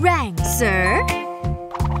 You rang, sir.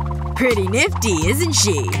 Pretty nifty, isn't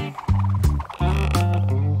she?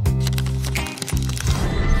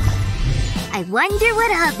 I wonder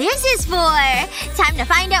what all this is for. Time to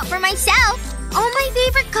find out for myself. All my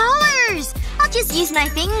favorite colors! I'll just use my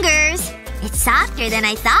fingers. It's softer than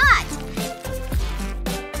I thought.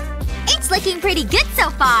 It's looking pretty good so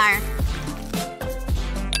far.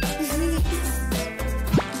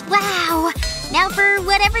 Wow! Now for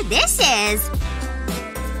whatever this is.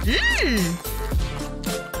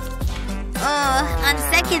 On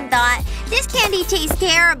second thought, this candy tastes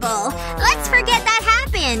terrible. Let's forget that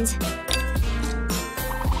happened.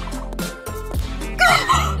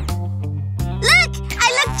 Look! I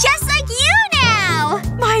look just like you now!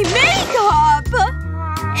 My makeup!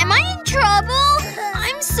 Am I in trouble?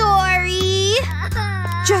 I'm sorry.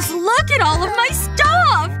 Just look at all of my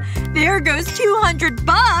stuff! There goes $200.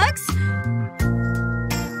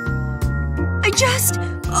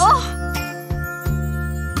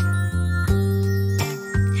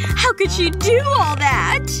 How could she do all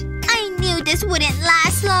that? I knew this wouldn't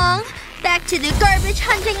last long. Back to the garbage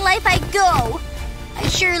hunting life I go. I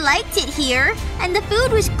sure liked it here, and the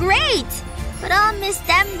food was great. But I'll miss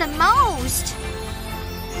them the most.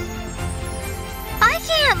 I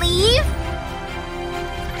can't leave.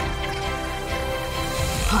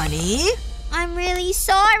 Honey? I'm really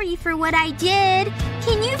sorry for what I did.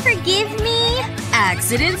 Can you forgive me?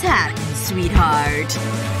 Accidents happen, sweetheart.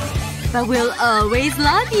 But we'll always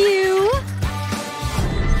love you.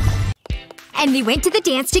 And they went to the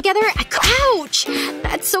dance together. Ouch!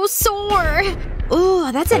 That's so sore.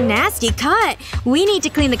 Ooh, that's a nasty cut. We need to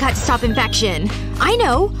clean the cut to stop infection. I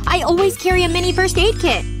know. I always carry a mini first aid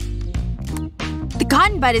kit. The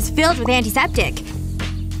cotton bud is filled with antiseptic.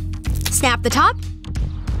 Snap the top.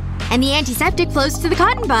 And the antiseptic flows to the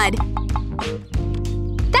cotton bud.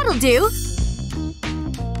 That'll do.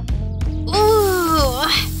 Ooh.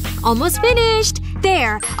 Almost finished.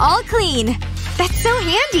 There. All clean. That's so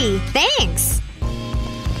handy. Thanks.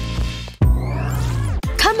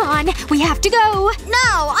 Come on. We have to go.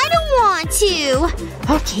 No, I don't want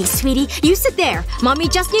to. Okay, sweetie. You sit there. Mommy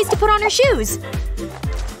just needs to put on her shoes.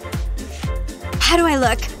 How do I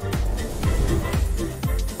look?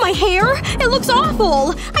 My hair? It looks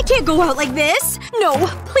awful. I can't go out like this. No.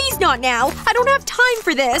 Please not now. I don't have time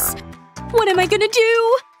for this. What am I gonna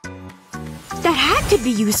do? That hat could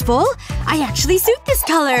be useful. I actually suit this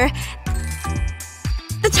color.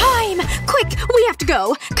 The time! Quick! We have to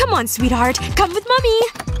go. Come on, sweetheart. Come with Mommy.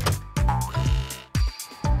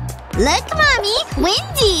 Look, Mommy!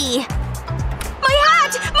 Windy! My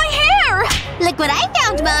hat! My hair! Look what I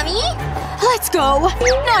found, Mommy! Let's go.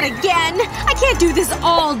 Not again. I can't do this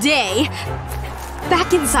all day.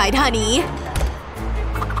 Back inside, honey.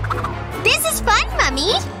 This is fun,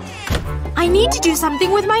 Mommy! I need to do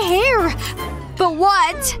something with my hair. But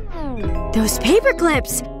what? Those paper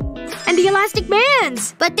clips. And the elastic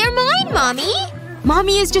bands. But they're mine, Mommy!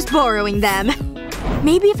 Mommy is just borrowing them.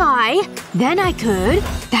 Maybe if then I could.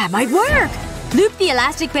 That might work. Loop the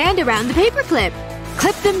elastic band around the paper clip.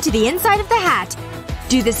 Clip them to the inside of the hat.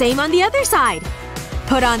 Do the same on the other side.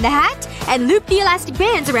 Put on the hat, and loop the elastic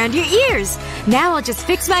bands around your ears. Now I'll just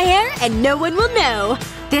fix my hair and no one will know.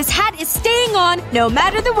 This hat is staying on, no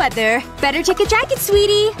matter the weather. Better take a jacket,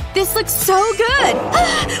 sweetie. This looks so good.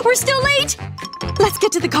 We're still late. Let's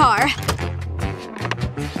get to the car.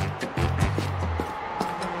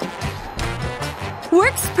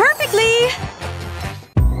 Works perfectly!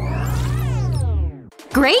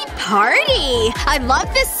 Great party! I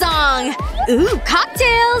love this song! Ooh,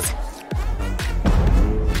 cocktails!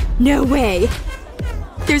 No way.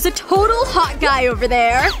 There's a total hot guy over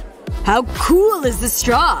there. How cool is the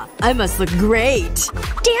straw? I must look great.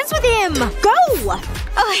 Dance with him! Go!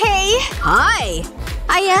 Oh, hey. Hi.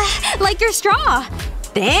 I, like your straw.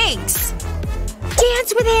 Thanks.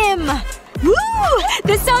 Dance with him! Woo!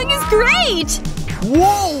 This song is great!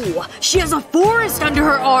 Whoa! She has a forest under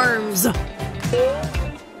her arms!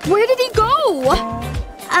 Where did he go?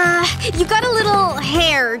 You got a little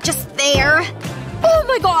hair just there. Oh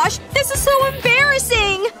my gosh! This is so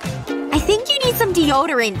embarrassing! I think you need some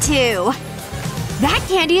deodorant, too. That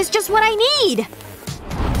candy is just what I need.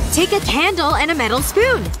 Take a candle and a metal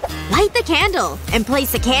spoon. Light the candle and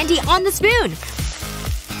place the candy on the spoon.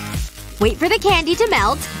 Wait for the candy to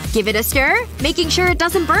melt. Give it a stir, making sure it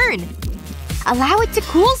doesn't burn. Allow it to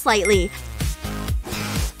cool slightly.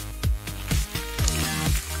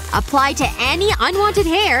 Apply to any unwanted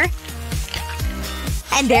hair.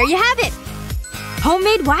 And there you have it.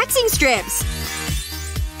 Homemade waxing strips.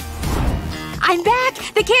 I'm back!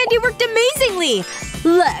 The candy worked amazingly!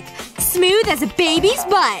 Look. Smooth as a baby's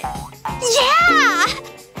butt. Yeah!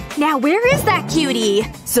 Now where is that cutie?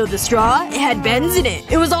 So the straw? It had bends in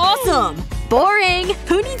it. It was awesome! Boring!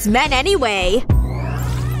 Who needs men anyway?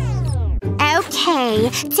 Okay.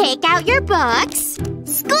 Take out your books.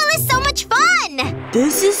 School is so much fun!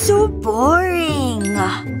 This is so boring.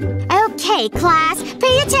 Okay, class.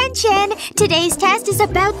 Pay attention. Today's test is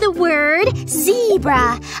about the word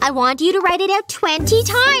zebra. I want you to write it out 20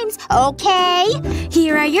 times, okay?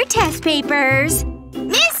 Here are your test papers.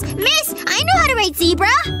 Miss! I know how to write zebra!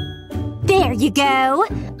 There you go.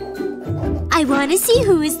 I want to see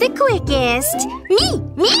who is the quickest.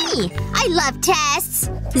 Me! I love tests!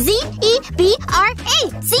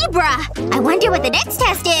 Z-E-B-R-A! Zebra! I wonder what the next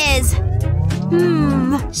test is.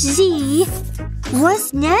 Z.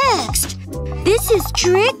 What's next? This is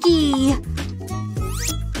tricky.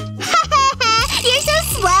 You're so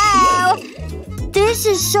slow! This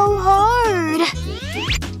is so hard.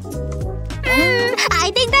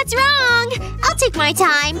 I think that's wrong. I'll take my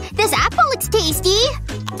time. This apple looks tasty.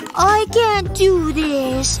 I can't do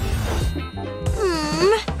this.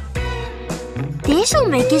 This'll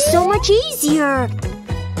make it so much easier.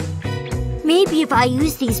 Maybe if I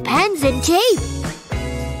use these pens and tape.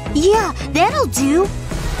 Yeah, that'll do.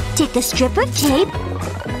 Take a strip of tape.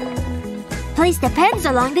 Place the pens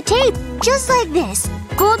along the tape, just like this.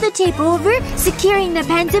 Fold the tape over, securing the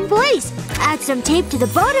pens in place. Add some tape to the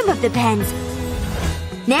bottom of the pens.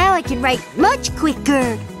 Now I can write much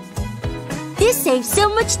quicker. This saves so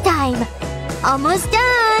much time. Almost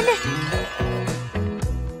done.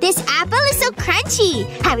 This apple is so crunchy.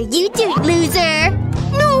 How are you doing, loser?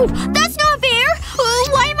 No! That's not fair!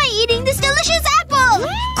 Why am I eating this delicious apple?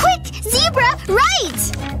 Quick! Zebra,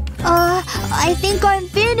 write! I think I'm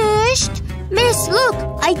finished. Miss, look!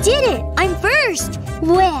 I did it! I'm first!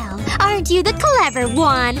 Well, aren't you the clever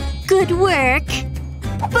one? Good work.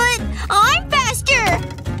 But I'm faster!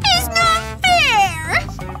 It's not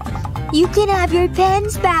fair! You can have your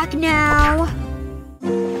pens back now.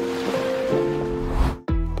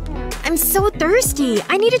 I'm so thirsty.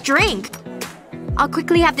 I need a drink. I'll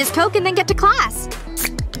quickly have this Coke and then get to class.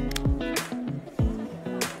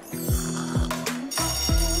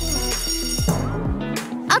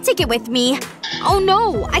 I'll take it with me. Oh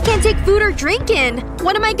no! I can't take food or drink in!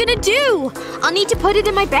 What am I gonna do? I'll need to put it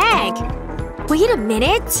in my bag. Wait a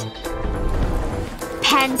minute.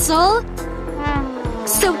 Pencil.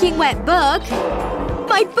 Soaking wet book.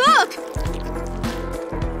 My book!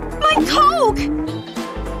 My Coke!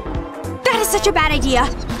 That is such a bad idea.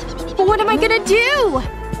 What am I gonna do?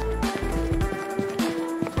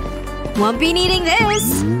 Won't be needing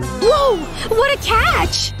this. Whoa! What a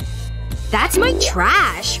catch! That's my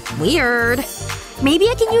trash. Weird. Maybe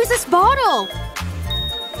I can use this bottle.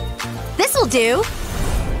 This'll do.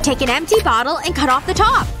 Take an empty bottle and cut off the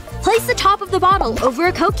top. Place the top of the bottle over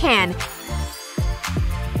a Coke can.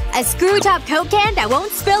 A screw-top Coke can that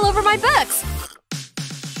won't spill over my books.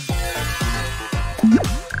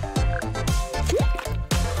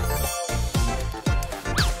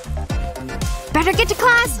 Better get to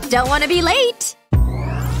class. Don't want to be late.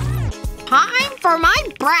 Time for my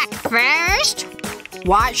breakfast.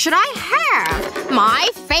 What should I have? My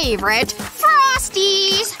favorite,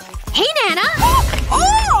 Frosties! Hey, Nana!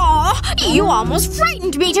 Oh! You almost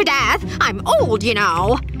frightened me to death. I'm old, you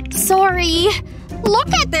know. Sorry. Look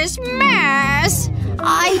at this mess.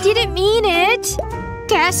 I didn't mean it.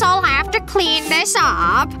 Guess I'll have to clean this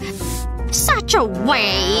up. Such a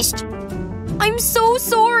waste. I'm so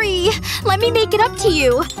sorry. Let me make it up to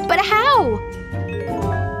you. But how?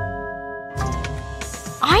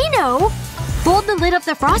 I know. Fold the lid of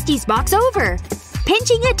the Frosties box over.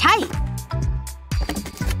 Pinching it tight.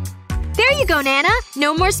 There you go, Nana.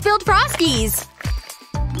 No more spilled Frosties.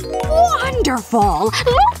 Wonderful.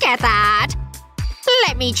 Look at that.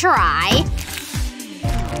 Let me try.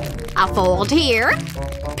 A fold here.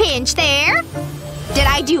 Pinch there. Did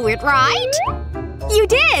I do it right? You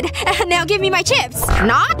did! Now give me my chips.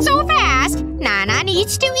 Not so fast. Nana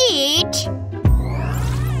needs to eat.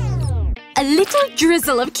 A little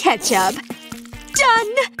drizzle of ketchup.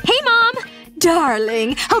 Done! Hey, Mom!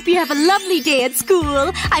 Darling, hope you have a lovely day at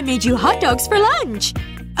school. I made you hot dogs for lunch.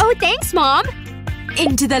 Oh, thanks, Mom.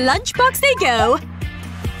 Into the lunchbox they go.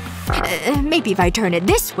 Maybe if I turn it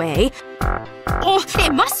this way. Oh,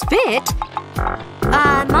 it must fit.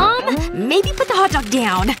 Mom? Maybe put the hot dog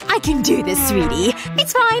down. I can do this, sweetie.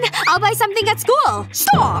 It's fine. I'll buy something at school.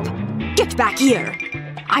 Stop! Get back here.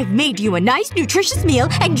 I've made you a nice, nutritious meal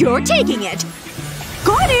and you're taking it.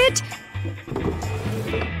 Got it!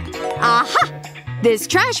 Aha! This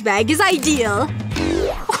trash bag is ideal.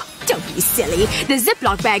 Oh, don't be silly. The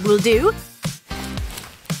Ziploc bag will do.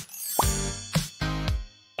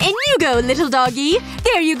 In you go, little doggy.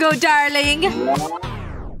 There you go, darling.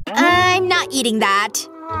 I'm not eating that.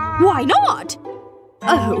 Why not?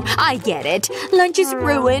 Oh, I get it. Lunch is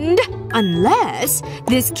ruined. Unless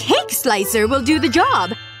this cake slicer will do the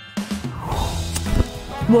job.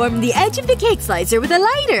 Warm the edge of the cake slicer with a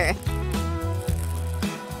lighter.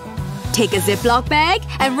 Take a Ziploc bag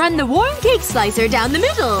and run the warm cake slicer down the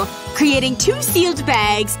middle, creating 2 sealed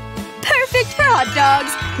bags. Perfect for hot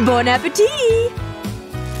dogs! Bon appetit!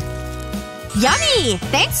 Yummy!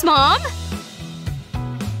 Thanks, Mom!